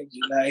and dignity.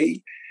 Now,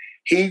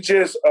 he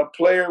just a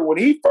player. When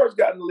he first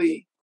got in the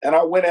league, and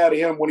I went at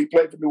him when he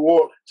played for New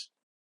Orleans,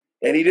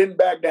 and he didn't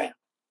back down.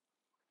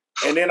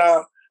 And then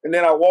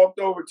I walked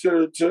over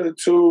to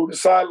the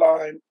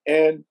sideline,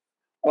 and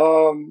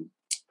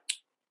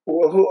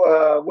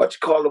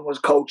was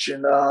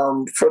coaching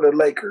for the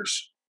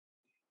Lakers.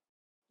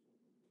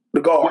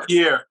 The guard. What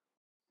year?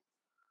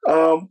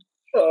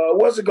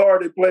 What's the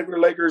guard that played for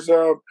the Lakers?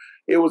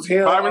 It was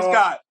him. Byron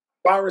Scott.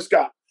 Byron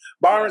Scott.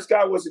 Byron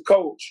Scott was the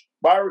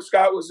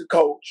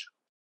coach.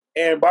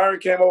 And Byron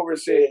came over and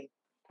said,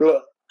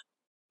 "Look,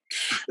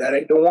 that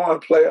ain't the one,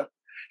 player."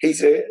 He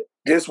said,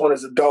 "This one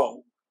is a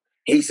dog."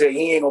 He said,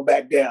 "He ain't going to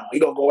back down. He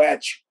going to go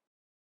at you."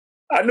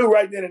 I knew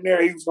right then and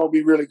there he was going to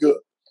be really good.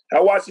 I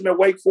watched him at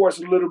Wake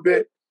Forest a little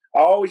bit. I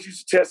always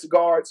used to test the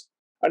guards.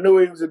 I knew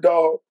he was a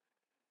dog.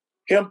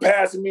 Him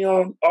passing me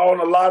on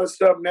a lot of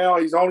stuff now.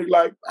 He's only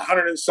like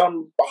 100 and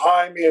something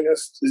behind me in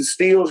his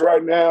steals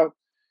right now.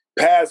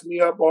 Passed me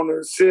up on the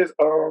assist.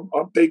 On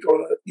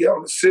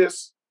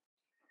assists.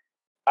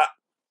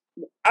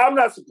 I'm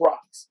not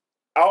surprised.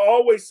 I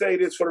always say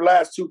this for the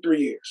last 2-3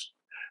 years.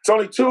 It's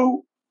only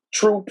 2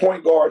 true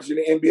point guards in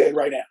the NBA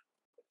right now.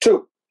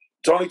 2.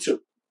 It's only 2.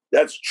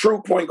 That's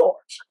true point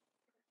guards.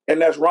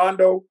 And that's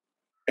Rondo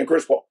and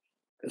Chris Paul.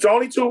 It's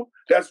only 2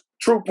 that's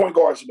true point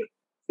guards to me.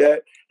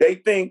 That they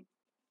think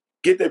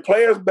get their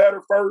players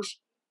better first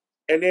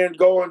and then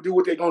go and do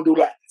what they're going to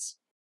do last.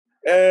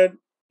 And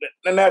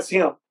that's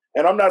him.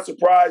 And I'm not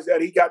surprised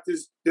that he got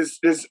this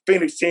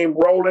Phoenix team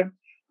rolling.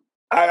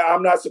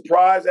 I'm not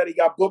surprised that he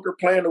got Booker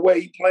playing the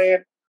way he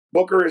playing.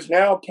 Booker is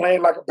now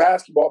playing like a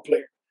basketball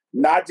player,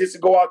 not just to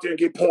go out there and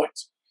get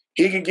points.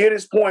 He can get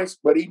his points,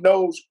 but he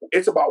knows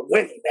it's about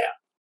winning now.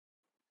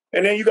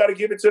 And then you got to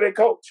give it to their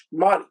coach,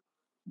 Monty.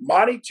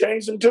 Monty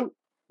changed him too.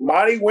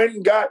 Monty went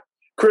and got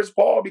Chris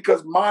Paul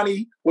because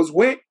Monty was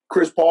with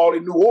Chris Paul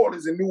in New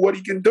Orleans and knew what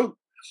he can do.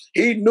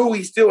 He knew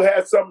he still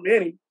had something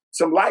in him,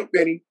 some life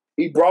in him.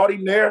 He brought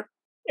him there,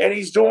 and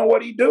he's doing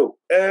what he do.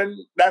 And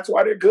that's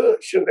why they're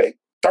good. Should they?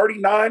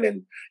 39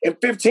 and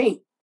 15.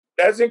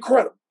 That's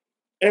incredible.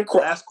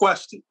 Last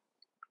question.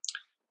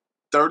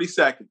 30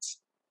 seconds.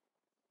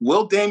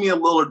 Will Damian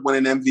Lillard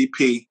win an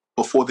MVP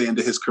before the end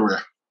of his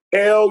career?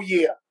 Hell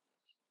yeah.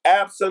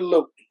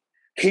 Absolutely.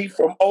 He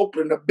from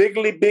Oakland, the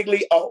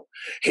Bigly O.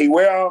 He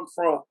where I'm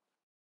from.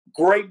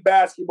 Great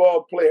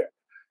basketball player.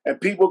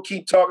 And people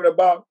keep talking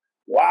about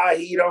why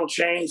he don't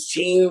change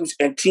teams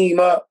and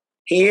team up.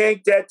 He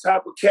ain't that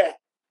type of cat.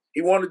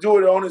 He want to do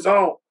it on his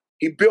own.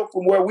 He built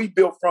from where we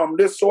built from,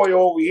 this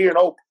soil over here in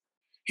Oakland.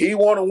 He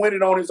want to win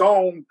it on his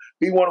own.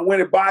 He want to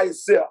win it by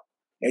himself.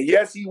 And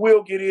yes, he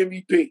will get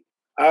MVP.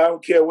 I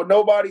don't care what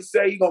nobody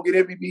say. He's going to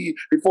get MVP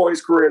before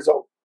his career is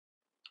over.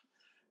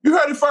 You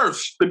heard it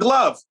first. The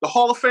glove, the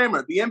Hall of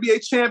Famer, the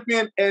NBA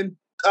champion, and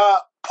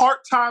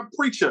part-time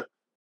preacher.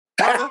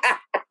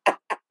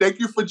 Thank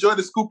you for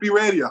joining Scoop B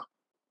Radio.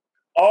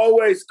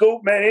 Always,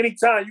 Scoop, man.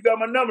 Anytime. You got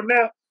my number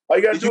now. All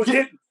you got to do is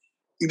hit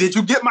me. Did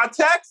you get my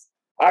text?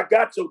 I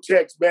got your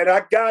text, man.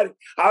 I got it.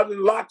 I've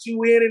locked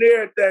you in and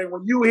everything.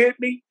 When you hit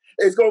me,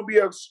 it's going to be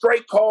a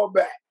straight call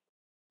back.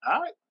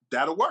 All right.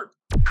 That'll work.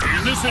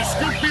 And this is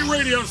Scoop B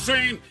Radio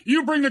saying,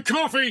 you bring the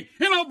coffee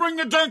and I'll bring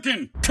the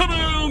Dunkin'. Come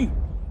on!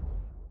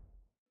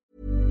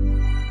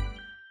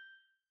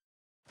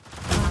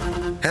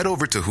 Head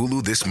over to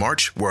Hulu this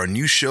March, where our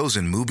new shows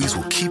and movies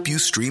will keep you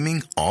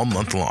streaming all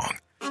month long.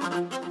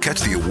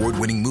 Catch the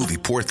award-winning movie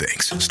Poor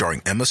Things,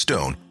 starring Emma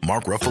Stone,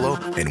 Mark Ruffalo,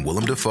 and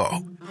Willem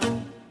Dafoe.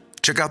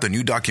 Check out the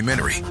new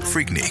documentary,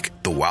 Freaknik,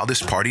 The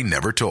Wildest Party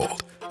Never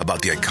Told,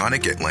 about the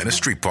iconic Atlanta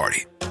Street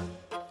Party.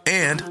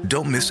 And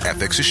don't miss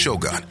FX's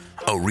Shogun,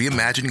 a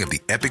reimagining of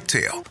the epic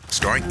tale,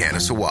 starring Anna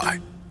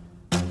Sawai.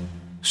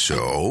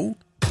 So,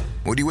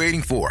 what are you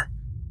waiting for?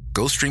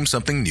 Go stream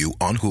something new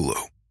on Hulu.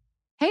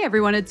 Hey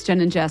everyone, it's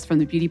Jen and Jess from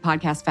the beauty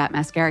podcast Fat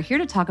Mascara here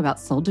to talk about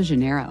Sol de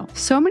Janeiro.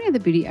 So many of the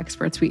beauty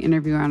experts we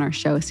interview on our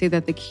show say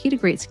that the key to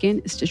great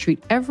skin is to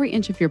treat every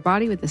inch of your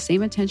body with the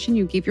same attention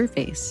you give your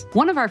face.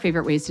 One of our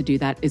favorite ways to do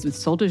that is with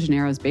Sol de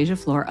Janeiro's Beija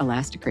Flor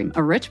Elastic Cream,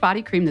 a rich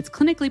body cream that's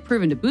clinically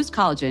proven to boost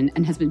collagen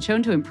and has been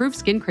shown to improve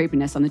skin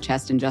crepiness on the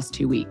chest in just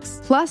 2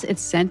 weeks. Plus,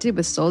 it's scented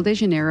with Sol de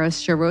Janeiro's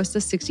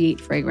Charosta 68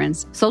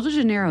 fragrance. Sol de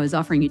Janeiro is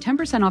offering you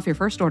 10% off your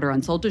first order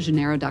on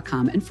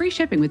soldejaneiro.com and free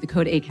shipping with the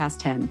code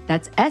ACAST10.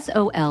 That's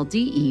SOLDEJANEIRO,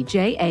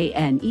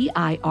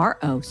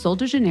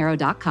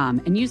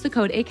 soldejaneiro.com, and use the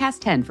code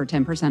ACAST10 for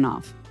 10%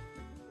 off.